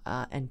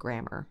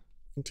Grammar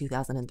in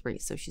 2003.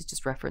 So she's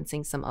just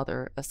referencing some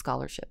other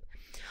scholarship.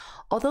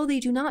 Although they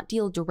do not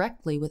deal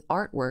directly with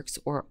artworks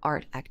or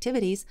art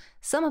activities,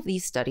 some of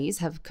these studies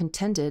have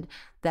contended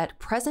that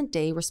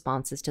present-day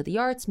responses to the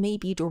arts may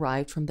be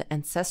derived from the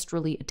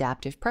ancestrally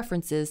adaptive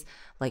preferences,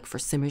 like for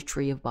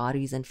symmetry of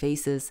bodies and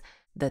faces,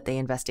 that they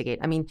investigate.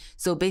 I mean,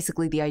 so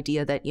basically the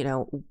idea that,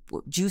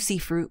 juicy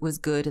fruit was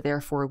good,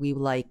 therefore we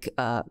like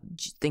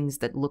things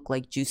that look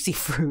like juicy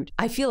fruit.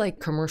 I feel like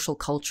commercial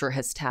culture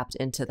has tapped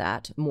into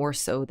that more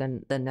so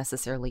than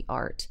necessarily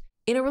art.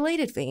 In a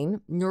related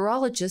vein,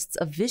 neurologists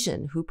of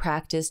vision who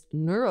practiced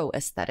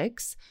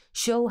neuroaesthetics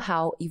show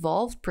how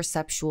evolved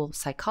perceptual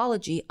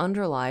psychology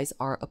underlies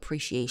our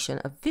appreciation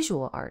of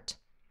visual art.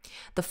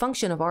 The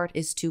function of art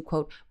is to,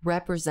 quote,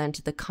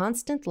 represent the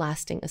constant,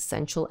 lasting,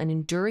 essential, and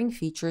enduring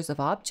features of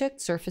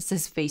objects,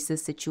 surfaces,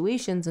 faces,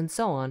 situations, and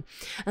so on,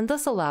 and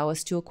thus allow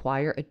us to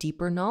acquire a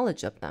deeper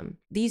knowledge of them.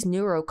 These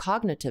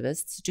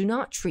neurocognitivists do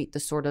not treat the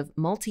sort of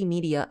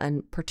multimedia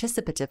and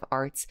participative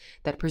arts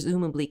that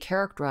presumably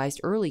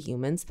characterized early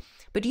humans,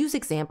 but use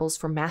examples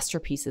from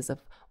masterpieces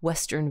of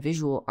Western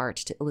visual art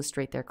to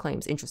illustrate their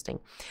claims. Interesting.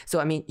 So,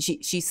 I mean,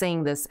 she's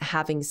saying this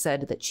having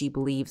said that she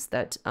believes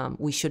that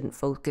we shouldn't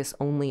focus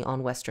only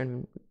on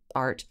Western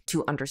art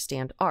to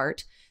understand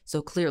art.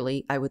 So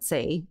clearly, I would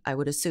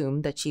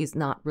assume that she's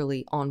not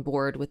really on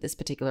board with this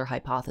particular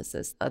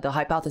hypothesis. The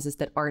hypothesis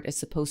that art is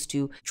supposed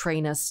to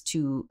train us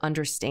to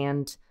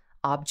understand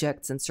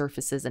objects and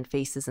surfaces and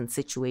faces and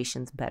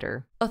situations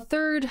better. A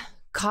third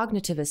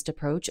cognitivist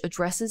approach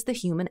addresses the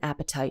human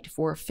appetite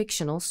for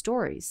fictional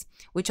stories,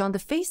 which on the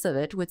face of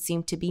it would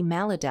seem to be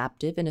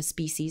maladaptive in a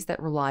species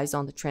that relies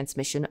on the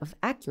transmission of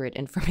accurate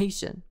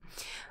information.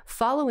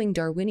 Following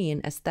Darwinian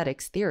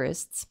aesthetics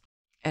theorists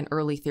and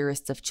early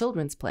theorists of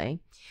children's play,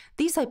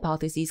 these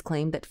hypotheses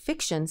claim that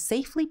fiction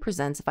safely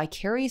presents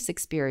vicarious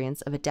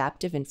experience of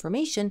adaptive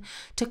information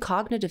to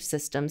cognitive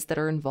systems that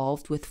are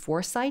involved with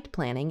foresight,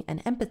 planning,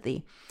 and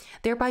empathy,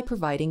 thereby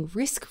providing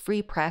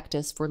risk-free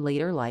practice for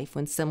later life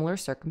when similar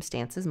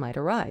circumstances might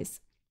arise.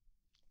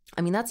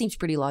 I mean, that seems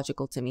pretty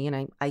logical to me,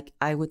 and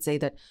I would say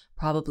that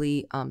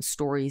probably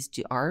stories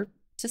are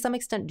to some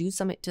extent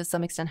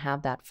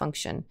have that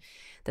function,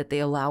 that they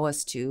allow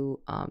us to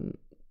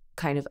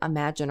kind of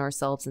imagine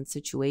ourselves in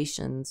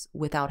situations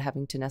without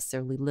having to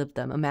necessarily live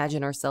them.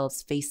 Imagine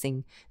ourselves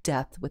facing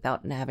death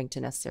without having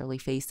to necessarily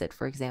face it,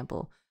 for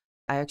example.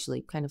 I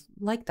actually kind of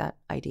like that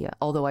idea,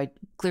 although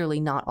clearly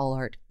not all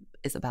art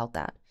is about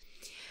that.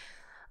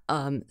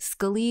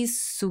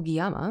 Scalise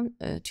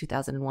Sugiyama,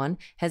 2001,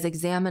 has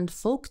examined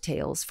folk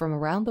tales from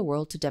around the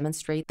world to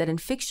demonstrate that in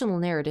fictional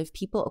narrative,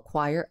 people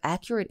acquire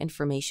accurate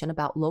information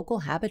about local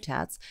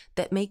habitats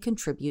that may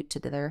contribute to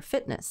their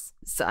fitness.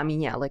 So, I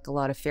mean, yeah, like a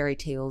lot of fairy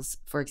tales,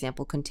 for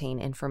example, contain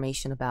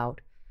information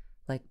about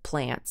like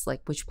plants,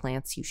 like which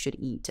plants you should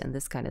eat and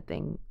this kind of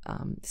thing.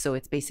 So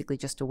it's basically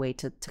just a way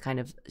to kind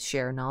of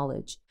share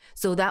knowledge.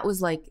 So that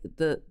was like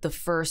the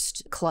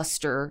first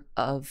cluster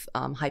of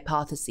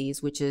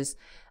hypotheses, which is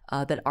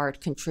that art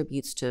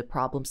contributes to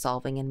problem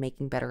solving and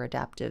making better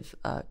adaptive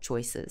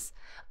choices.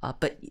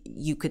 But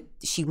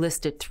she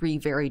listed 3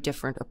 very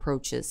different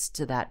approaches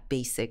to that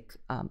basic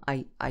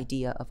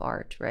idea of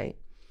art, right?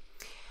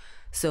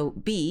 So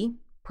B,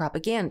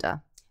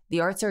 propaganda. The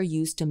arts are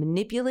used to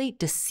manipulate,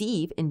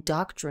 deceive,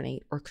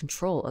 indoctrinate, or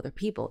control other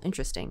people.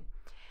 Interesting.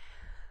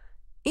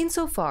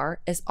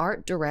 Insofar as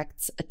art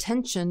directs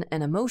attention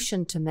and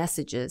emotion to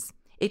messages,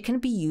 it can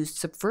be used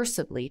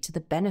subversively to the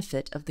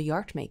benefit of the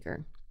art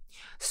maker.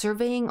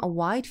 Surveying a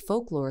wide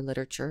folklore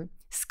literature,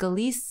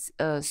 Scalise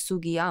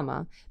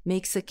Sugiyama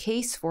makes a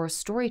case for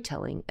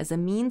storytelling as a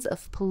means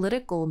of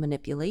political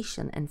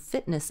manipulation and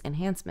fitness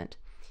enhancement.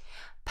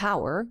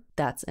 Power,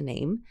 that's a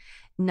name,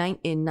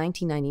 in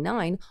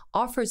 1999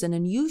 offers an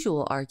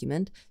unusual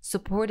argument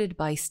supported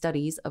by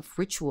studies of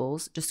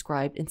rituals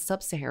described in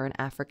sub-Saharan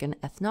African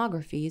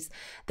ethnographies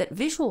that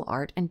visual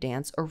art and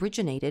dance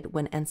originated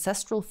when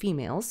ancestral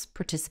females,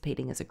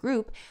 participating as a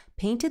group,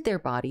 painted their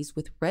bodies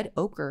with red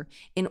ochre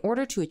in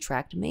order to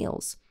attract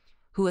males,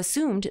 who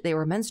assumed they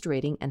were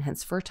menstruating and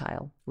hence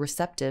fertile,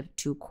 receptive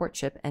to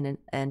courtship and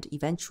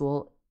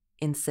eventual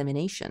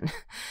insemination,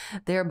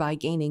 thereby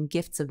gaining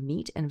gifts of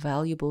meat and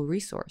valuable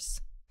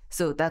resource.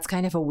 So that's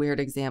kind of a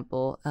weird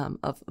example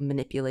of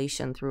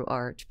manipulation through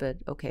art, but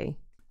okay.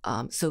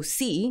 So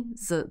C,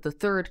 the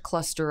third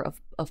cluster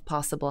of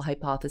possible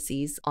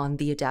hypotheses on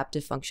the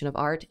adaptive function of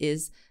art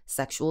is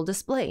sexual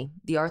display.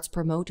 The arts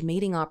promote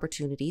mating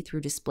opportunity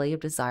through display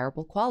of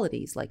desirable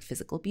qualities like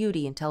physical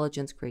beauty,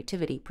 intelligence,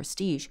 creativity,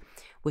 prestige,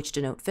 which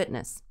denote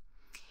fitness.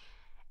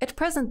 At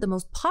present, the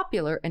most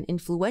popular and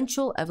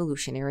influential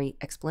evolutionary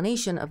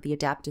explanation of the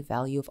adaptive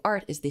value of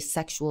art is the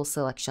sexual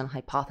selection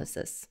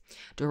hypothesis,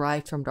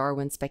 derived from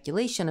Darwin's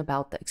speculation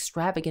about the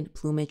extravagant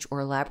plumage or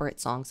elaborate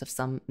songs of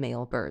some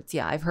male birds.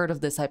 Yeah, I've heard of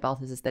this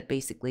hypothesis that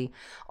basically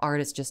art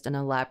is just an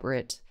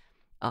elaborate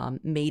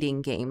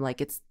mating game.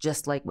 Like it's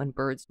just like when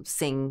birds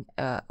sing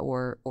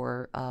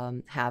or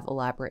have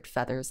elaborate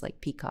feathers like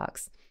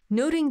peacocks.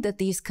 Noting that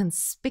these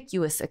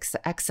conspicuous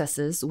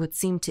excesses would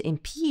seem to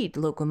impede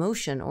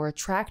locomotion or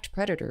attract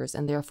predators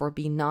and therefore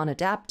be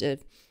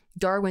non-adaptive,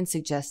 Darwin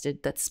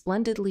suggested that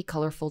splendidly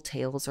colorful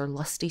tales or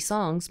lusty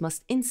songs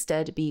must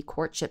instead be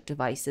courtship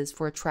devices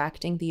for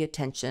attracting the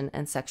attention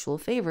and sexual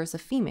favors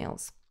of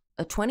females.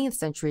 A 20th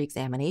century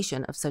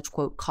examination of such,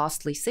 quote,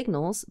 costly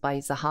signals by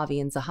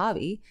Zahavi and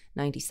Zahavi,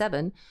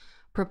 97,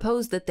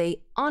 proposed that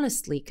they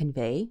honestly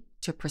convey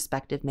to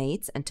prospective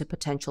mates and to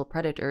potential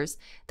predators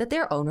that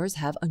their owners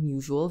have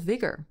unusual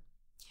vigor.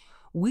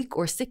 Weak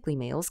or sickly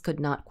males could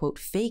not, quote,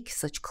 fake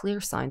such clear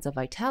signs of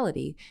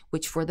vitality,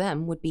 which for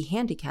them would be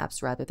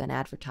handicaps rather than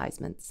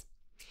advertisements.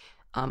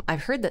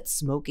 I've heard that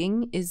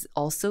smoking is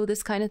also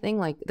this kind of thing,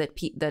 like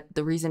that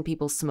the reason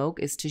people smoke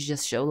is to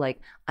just show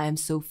like, I'm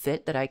so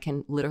fit that I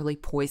can literally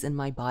poison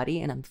my body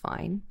and I'm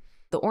fine.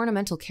 The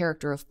ornamental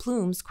character of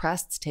plumes,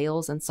 crests,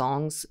 tails, and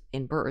songs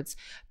in birds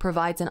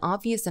provides an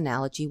obvious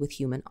analogy with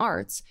human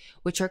arts,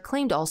 which are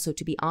claimed also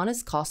to be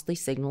honest, costly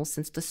signals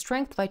since the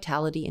strength,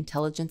 vitality,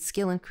 intelligence,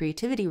 skill, and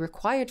creativity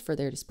required for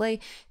their display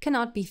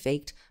cannot be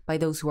faked by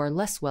those who are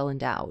less well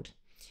endowed.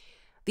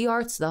 The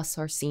arts thus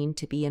are seen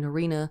to be an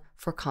arena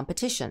for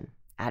competition,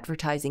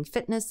 advertising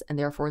fitness, and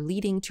therefore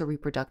leading to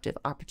reproductive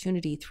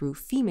opportunity through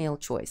female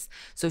choice.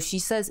 So she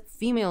says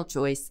female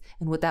choice,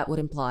 and what that would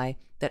imply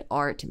that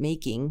art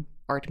making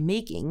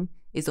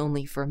is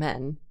only for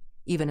men,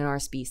 even in our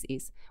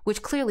species,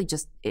 which clearly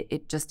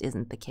it just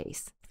isn't the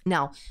case.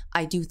 Now,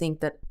 I do think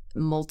that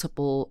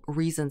multiple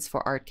reasons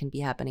for art can be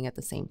happening at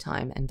the same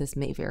time, and this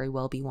may very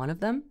well be one of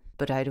them,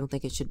 but I don't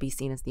think it should be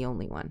seen as the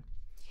only one.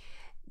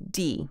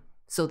 D.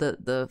 So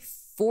the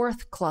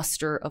fourth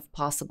cluster of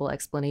possible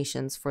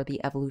explanations for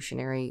the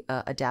evolutionary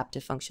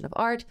adaptive function of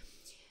art: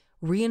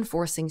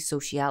 reinforcing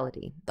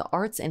sociality. The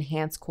arts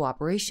enhance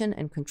cooperation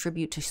and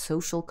contribute to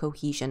social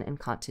cohesion and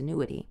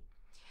continuity.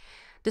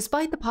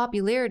 Despite the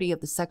popularity of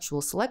the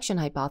sexual selection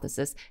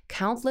hypothesis,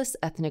 countless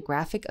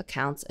ethnographic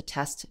accounts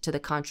attest to the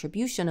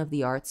contribution of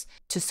the arts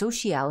to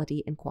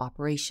sociality and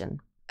cooperation.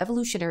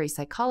 Evolutionary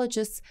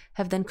psychologists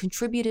have then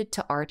contributed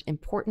to art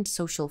important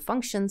social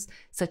functions,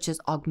 such as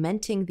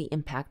augmenting the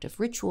impact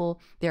of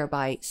ritual,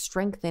 thereby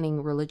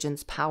strengthening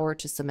religion's power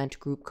to cement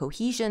group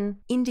cohesion,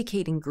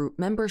 indicating group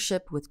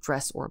membership with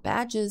dress or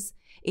badges,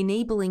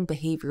 enabling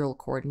behavioral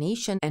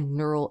coordination and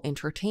neural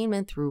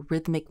entertainment through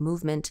rhythmic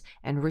movement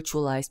and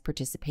ritualized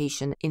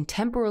participation in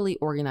temporally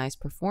organized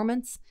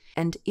performance,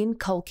 and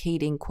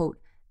inculcating, quote,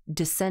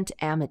 descent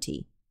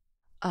amity.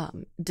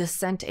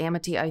 Descent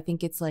amity, I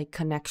think it's like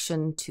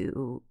connection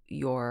to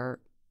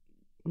your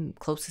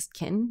closest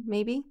kin,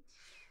 maybe.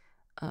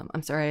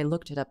 I'm sorry, I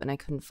looked it up and I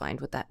couldn't find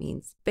what that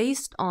means.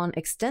 Based on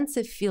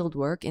extensive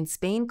fieldwork in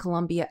Spain,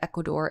 Colombia,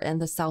 Ecuador, and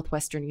the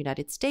southwestern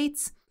United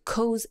States,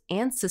 Coe's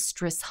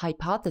ancestris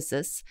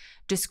hypothesis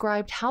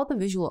described how the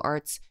visual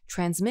arts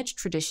transmit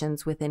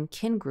traditions within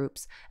kin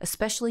groups,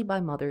 especially by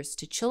mothers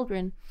to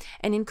children,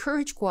 and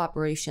encourage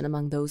cooperation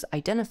among those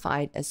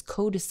identified as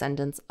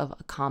co-descendants of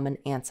a common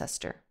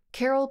ancestor.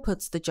 Carroll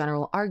puts the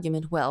general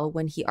argument well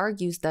when he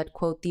argues that,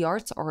 quote, the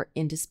arts are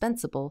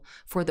indispensable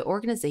for the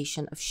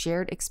organization of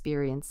shared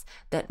experience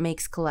that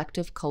makes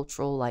collective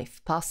cultural life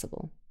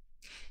possible.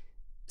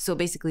 So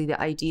basically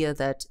the idea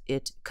that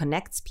it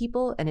connects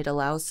people and it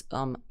allows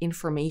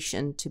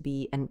information to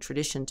be and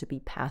tradition to be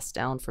passed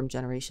down from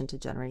generation to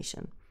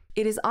generation.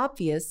 It is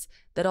obvious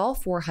that all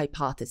four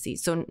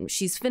hypotheses, so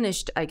she's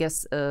finished, I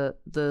guess,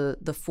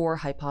 the four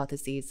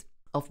hypotheses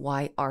of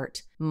why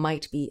art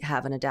might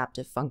have an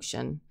adaptive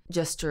function.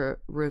 Just to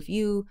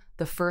review,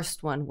 the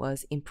first one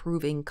was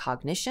improving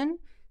cognition.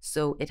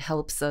 So it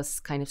helps us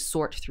kind of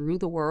sort through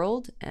the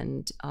world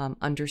and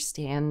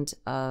understand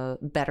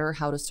better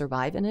how to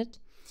survive in it.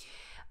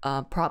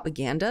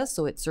 Propaganda,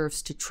 so it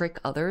serves to trick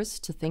others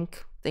to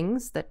think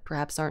things that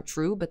perhaps aren't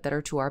true but that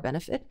are to our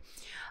benefit.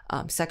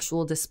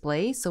 Sexual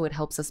display, so it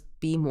helps us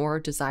be more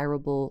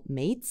desirable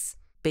mates,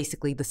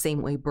 basically the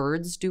same way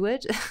birds do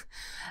it.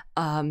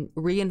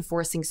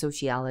 Reinforcing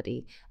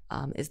sociality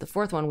is the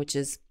fourth one, which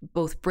is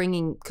both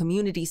bringing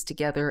communities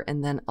together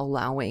and then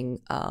allowing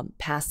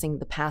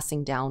the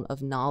passing down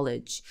of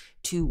knowledge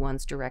to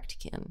one's direct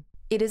kin.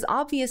 It is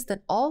obvious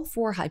that all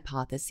four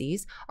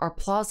hypotheses are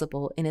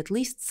plausible in at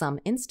least some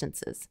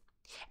instances.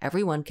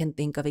 Everyone can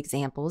think of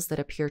examples that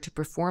appear to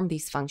perform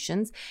these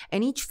functions,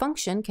 and each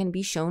function can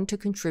be shown to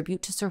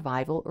contribute to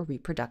survival or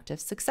reproductive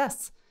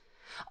success.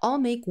 All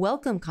make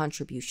welcome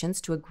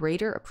contributions to a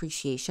greater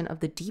appreciation of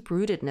the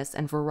deep-rootedness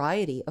and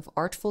variety of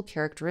artful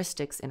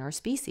characteristics in our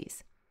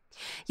species.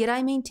 Yet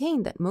I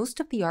maintain that most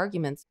of the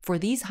arguments for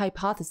these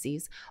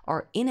hypotheses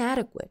are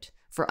inadequate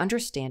for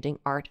understanding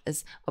art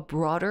as a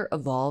broader,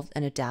 evolved,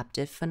 and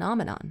adaptive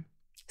phenomenon.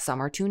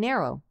 Some are too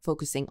narrow,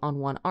 focusing on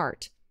one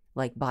art,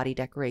 like body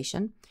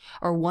decoration,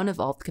 or one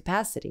evolved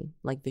capacity,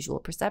 like visual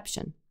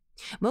perception.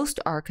 Most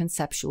are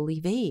conceptually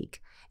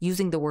vague,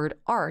 using the word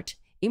art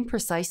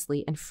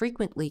imprecisely and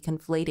frequently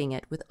conflating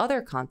it with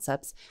other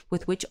concepts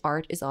with which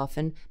art is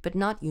often but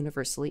not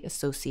universally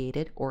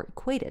associated or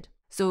equated.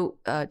 So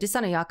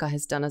Dissanayake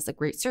has done us a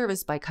great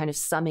service by kind of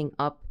summing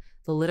up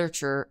the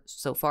literature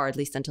so far, at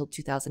least until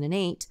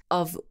 2008,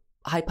 of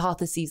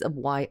hypotheses of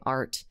why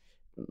art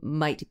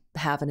might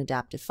have an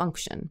adaptive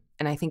function.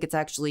 And I think it's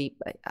actually,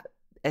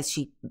 as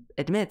she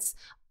admits,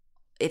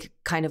 it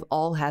kind of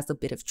all has a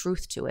bit of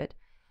truth to it.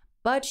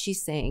 But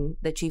she's saying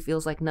that she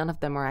feels like none of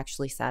them are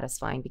actually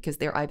satisfying because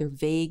they're either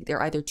vague,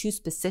 they're either too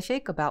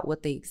specific about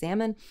what they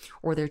examine,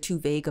 or they're too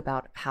vague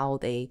about how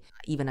they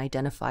even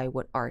identify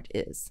what art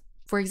is.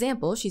 For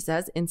example, she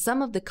says, in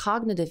some of the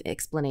cognitive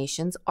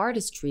explanations, art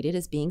is treated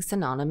as being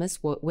synonymous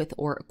with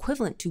or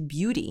equivalent to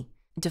beauty,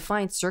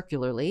 defined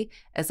circularly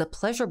as a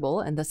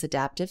pleasurable and thus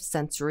adaptive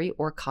sensory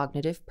or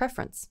cognitive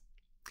preference.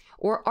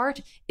 Or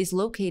art is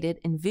located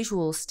in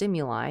visual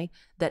stimuli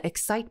that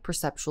excite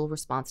perceptual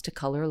response to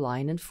color,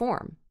 line, and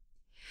form.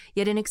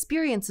 Yet in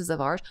experiences of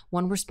art,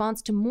 one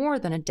responds to more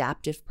than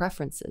adaptive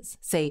preferences,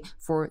 say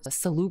for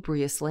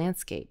salubrious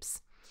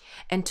landscapes,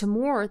 and to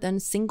more than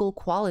single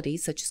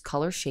qualities such as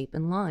color, shape,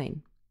 and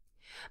line.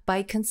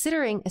 By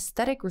considering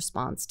aesthetic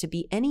response to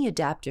be any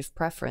adaptive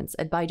preference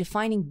and by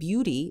defining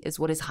beauty as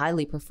what is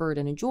highly preferred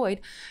and enjoyed,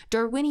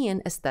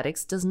 Darwinian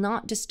aesthetics does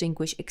not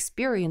distinguish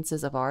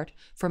experiences of art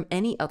from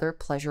any other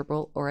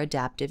pleasurable or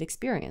adaptive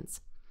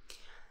experience.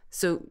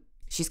 So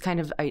she's kind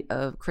of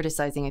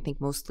criticizing, I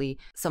think, mostly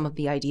some of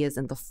the ideas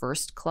in the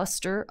first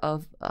cluster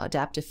of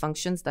adaptive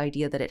functions, the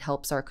idea that it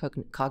helps our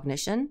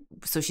cognition.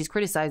 So she's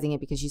criticizing it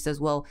because she says,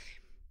 well,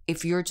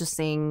 if you're just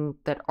saying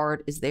that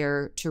art is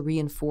there to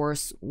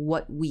reinforce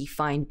what we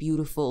find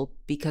beautiful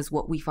because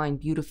what we find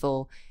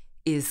beautiful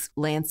is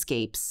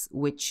landscapes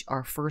which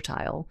are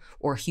fertile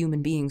or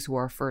human beings who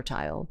are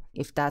fertile,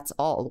 if that's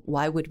all,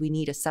 why would we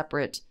need a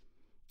separate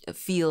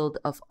field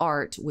of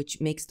art which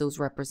makes those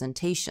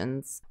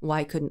representations?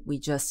 Why couldn't we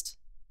just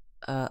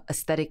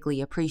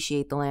aesthetically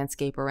appreciate the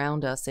landscape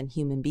around us and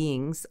human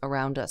beings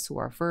around us who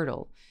are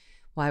fertile?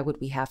 Why would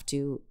we have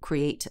to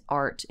create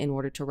art in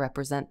order to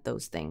represent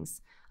those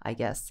things, I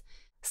guess?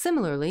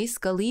 Similarly,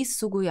 Scalise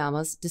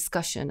Sugiyama's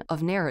discussion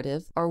of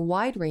narrative are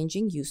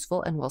wide-ranging,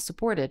 useful, and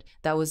well-supported.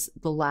 That was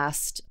the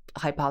last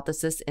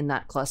hypothesis in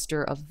that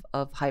cluster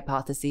of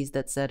hypotheses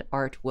that said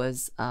art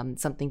was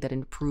something that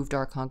improved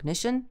our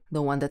cognition.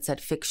 The one that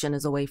said fiction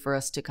is a way for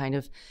us to kind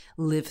of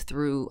live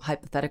through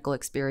hypothetical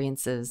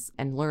experiences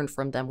and learn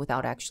from them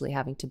without actually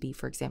having to be,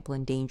 for example,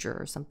 in danger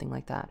or something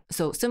like that.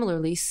 So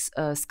similarly,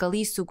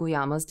 Scalise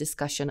Sugiyama's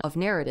discussion of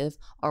narrative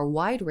are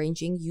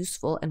wide-ranging,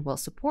 useful, and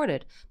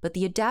well-supported, but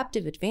the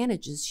adaptive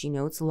advantages, she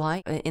notes,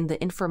 lie in the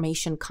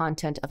information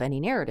content of any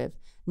narrative,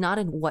 not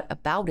in what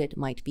about it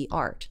might be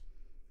art.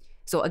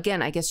 So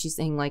again, I guess she's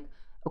saying like,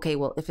 okay,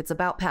 well, if it's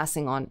about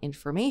passing on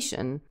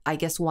information, I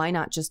guess why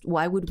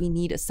would we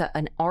need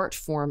an art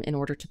form in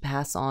order to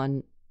pass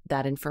on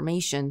that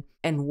information?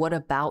 And what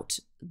about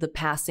the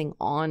passing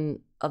on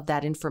of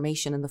that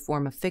information in the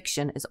form of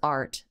fiction is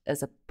art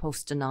as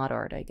opposed to not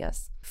art, I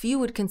guess? Few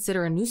would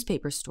consider a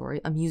newspaper story,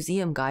 a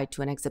museum guide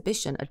to an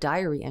exhibition, a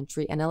diary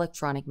entry, an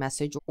electronic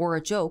message, or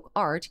a joke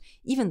art,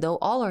 even though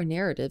all are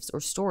narratives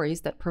or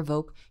stories that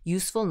provoke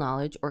useful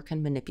knowledge or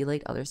can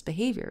manipulate others'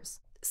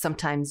 behaviors.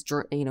 Sometimes,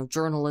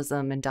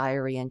 journalism and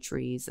diary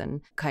entries and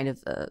kind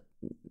of,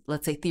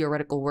 let's say,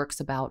 theoretical works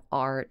about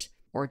art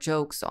or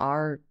jokes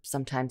are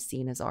sometimes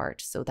seen as art.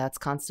 So that's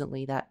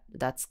constantly,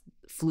 that's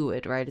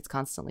fluid, right? It's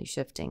constantly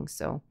shifting.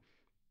 So,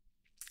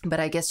 but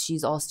I guess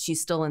she's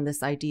still in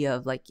this idea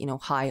of like,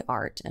 high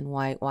art, and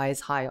why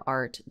is high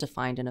art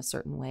defined in a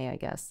certain way, I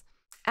guess.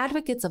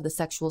 Advocates of the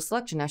sexual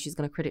selection, now she's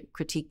going to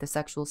critique the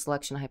sexual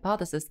selection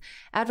hypothesis.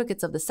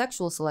 Advocates of the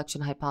sexual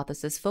selection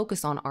hypothesis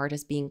focus on art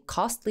as being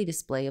costly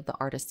display of the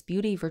artist's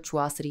beauty,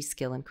 virtuosity,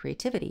 skill, and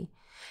creativity.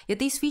 Yet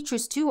these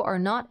features too are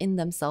not in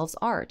themselves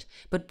art,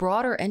 but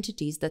broader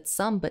entities that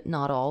some but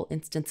not all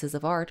instances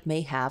of art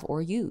may have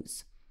or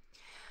use.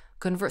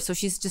 So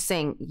she's just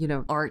saying,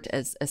 art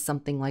as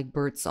something like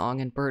birdsong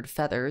and bird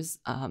feathers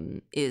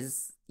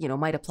is,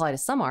 might apply to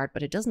some art,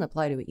 but it doesn't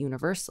apply to it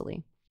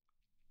universally.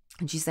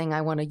 And she's saying,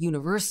 I want a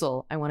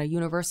universal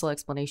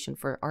explanation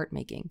for art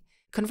making.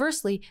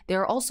 Conversely, they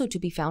are also to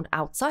be found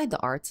outside the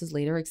arts, as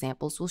later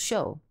examples will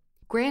show.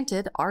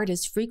 Granted, art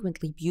is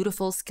frequently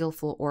beautiful,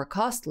 skillful, or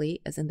costly,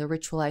 as in the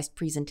ritualized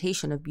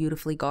presentation of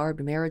beautifully garbed,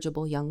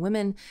 marriageable young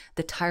women,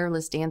 the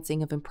tireless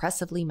dancing of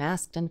impressively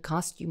masked and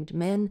costumed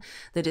men,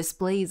 the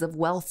displays of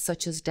wealth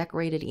such as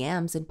decorated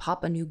yams in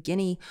Papua New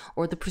Guinea,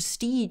 or the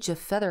prestige of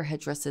feather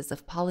headdresses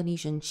of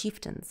Polynesian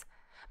chieftains.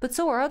 But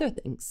so are other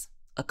things.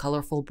 A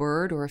colorful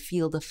bird or a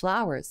field of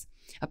flowers,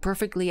 a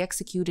perfectly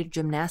executed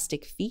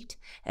gymnastic feat,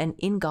 an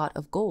ingot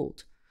of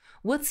gold.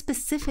 What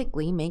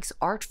specifically makes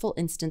artful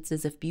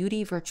instances of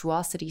beauty,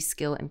 virtuosity,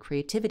 skill, and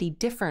creativity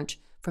different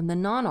from the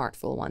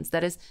non-artful ones?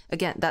 That is,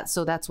 again, that's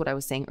what I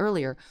was saying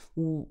earlier.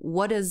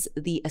 What is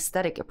the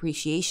aesthetic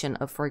appreciation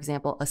of, for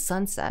example, a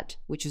sunset,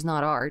 which is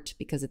not art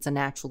because it's a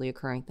naturally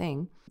occurring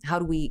thing? How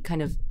do we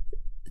kind of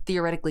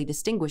theoretically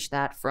distinguish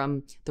that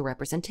from the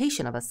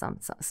representation of a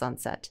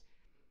sunset?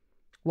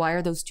 Why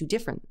are those two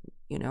different?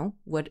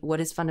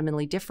 What is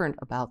fundamentally different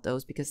about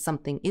those? Because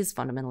something is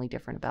fundamentally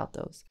different about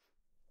those.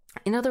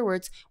 In other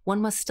words,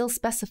 one must still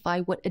specify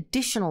what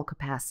additional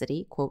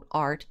capacity, quote,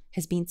 art,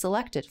 has been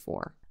selected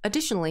for.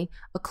 Additionally,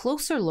 a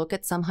closer look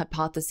at some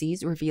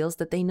hypotheses reveals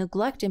that they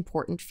neglect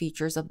important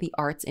features of the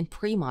arts in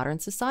pre-modern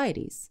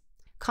societies.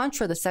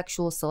 Contra the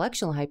sexual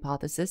selection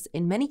hypothesis,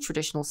 in many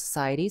traditional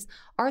societies,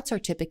 arts are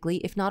typically,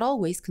 if not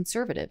always,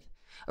 conservative.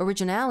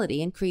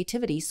 Originality and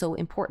creativity, so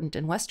important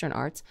in Western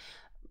arts,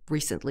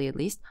 recently at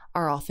least,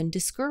 are often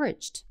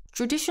discouraged.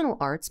 Traditional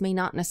arts may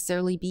not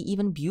necessarily be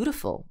even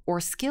beautiful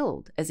or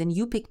skilled, as in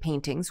Yupik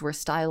paintings where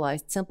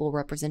stylized simple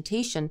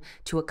representation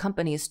to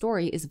accompany a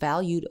story is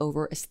valued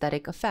over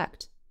aesthetic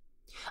effect.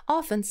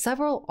 Often,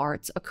 several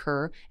arts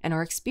occur and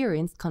are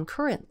experienced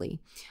concurrently,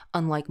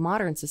 unlike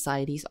modern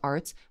society's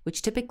arts,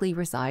 which typically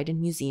reside in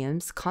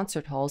museums,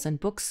 concert halls, and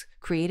books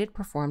created,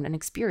 performed, and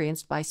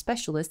experienced by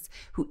specialists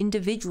who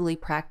individually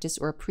practice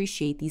or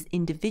appreciate these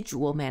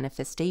individual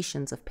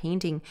manifestations of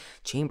painting,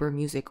 chamber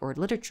music, or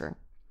literature.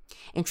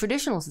 In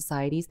traditional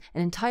societies,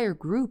 an entire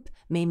group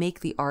may make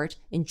the art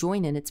and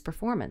join in its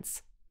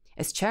performance.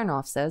 As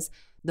Chernoff says,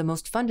 the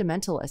most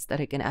fundamental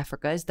aesthetic in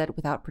Africa is that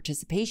without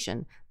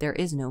participation, there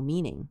is no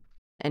meaning.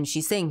 And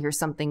she's saying here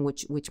something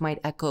which might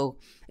echo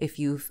if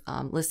you've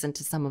listened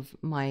to some of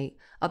my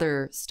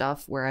other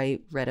stuff where I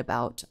read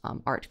about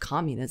art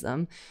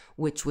communism,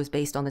 which was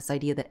based on this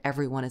idea that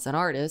everyone is an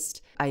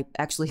artist. I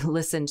actually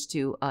listened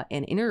to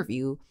an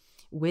interview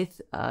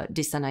with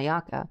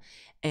Dissanayake,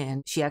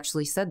 and she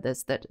actually said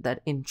this,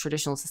 that in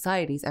traditional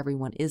societies,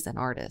 everyone is an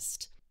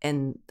artist.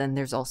 And then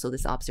there's also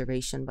this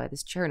observation by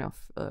this Chernoff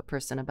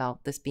person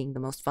about this being the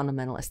most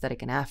fundamental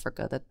aesthetic in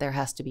Africa, that there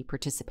has to be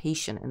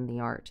participation in the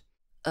art.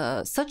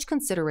 Such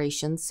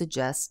considerations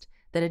suggest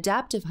that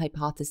adaptive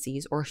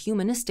hypotheses or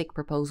humanistic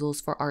proposals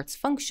for art's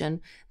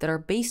function that are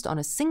based on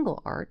a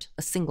single art,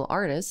 a single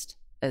artist,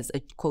 as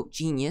a, quote,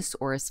 genius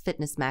or as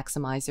fitness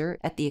maximizer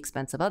at the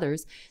expense of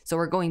others. So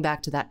we're going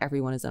back to that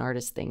everyone is an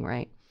artist thing,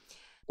 right?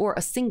 Or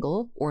a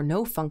single or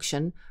no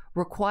function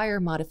require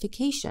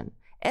modification,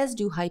 as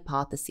do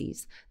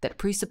hypotheses that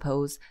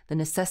presuppose the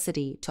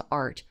necessity to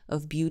art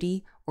of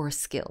beauty or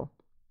skill.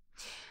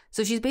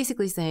 So she's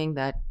basically saying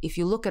that if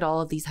you look at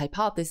all of these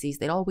hypotheses,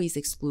 they'd always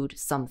exclude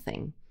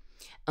something.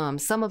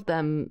 Some of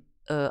them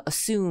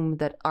assume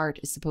that art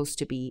is supposed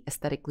to be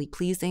aesthetically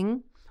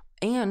pleasing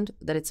and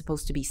that it's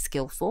supposed to be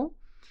skillful.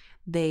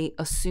 They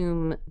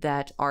assume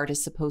that art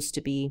is supposed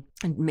to be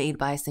made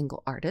by a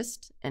single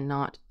artist and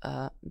not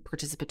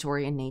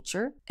participatory in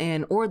nature,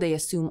 or they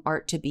assume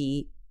art to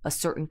be a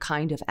certain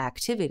kind of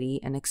activity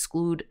and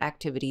exclude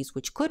activities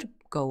which could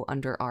go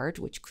under art,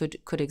 which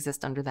could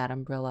exist under that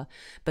umbrella,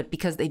 but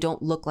because they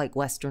don't look like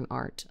Western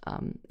art,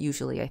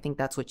 usually, I think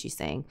that's what she's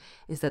saying,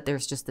 is that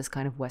there's just this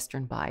kind of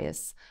Western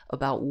bias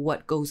about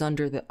what goes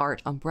under the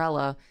art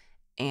umbrella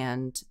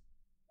and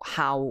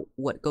how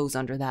what goes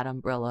under that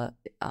umbrella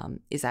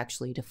is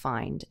actually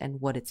defined and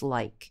what it's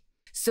like.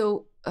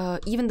 So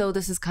even though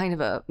this is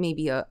kind of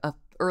maybe a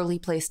early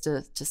place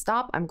to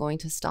stop, I'm going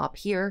to stop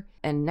here.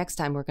 And next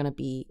time we're going to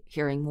be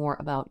hearing more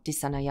about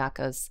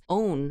Dissanayake's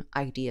own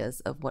ideas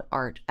of what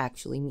art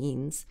actually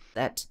means,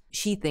 that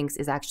she thinks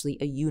is actually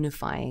a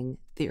unifying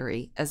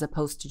theory, as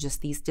opposed to just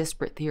these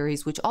disparate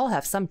theories, which all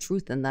have some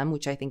truth in them,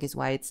 which I think is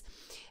why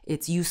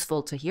it's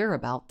useful to hear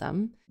about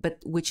them, but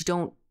which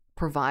don't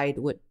provide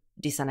what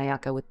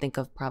Dissanayake would think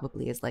of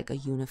probably as like a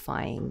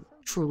unifying,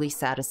 truly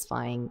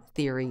satisfying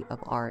theory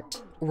of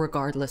art,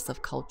 regardless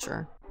of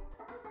culture.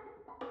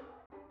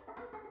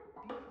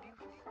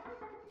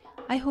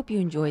 I hope you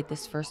enjoyed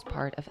this first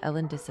part of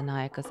Ellen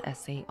Dissanayake's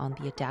essay on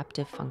the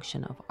adaptive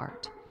function of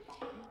art.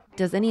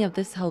 Does any of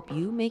this help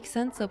you make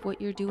sense of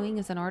what you're doing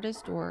as an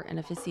artist or an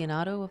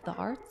aficionado of the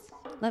arts?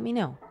 Let me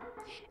know.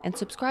 And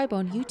subscribe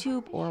on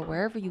YouTube or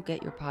wherever you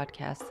get your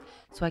podcasts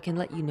so I can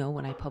let you know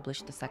when I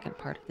publish the second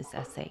part of this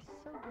essay.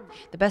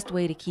 The best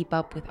way to keep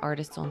up with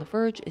artists on The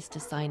Verge is to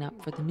sign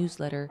up for the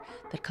newsletter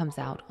that comes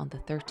out on the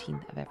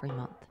 13th of every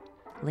month,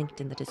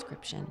 linked in the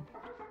description.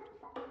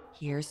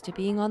 Here's to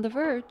being on The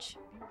Verge.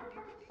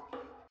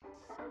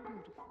 So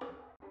beautiful.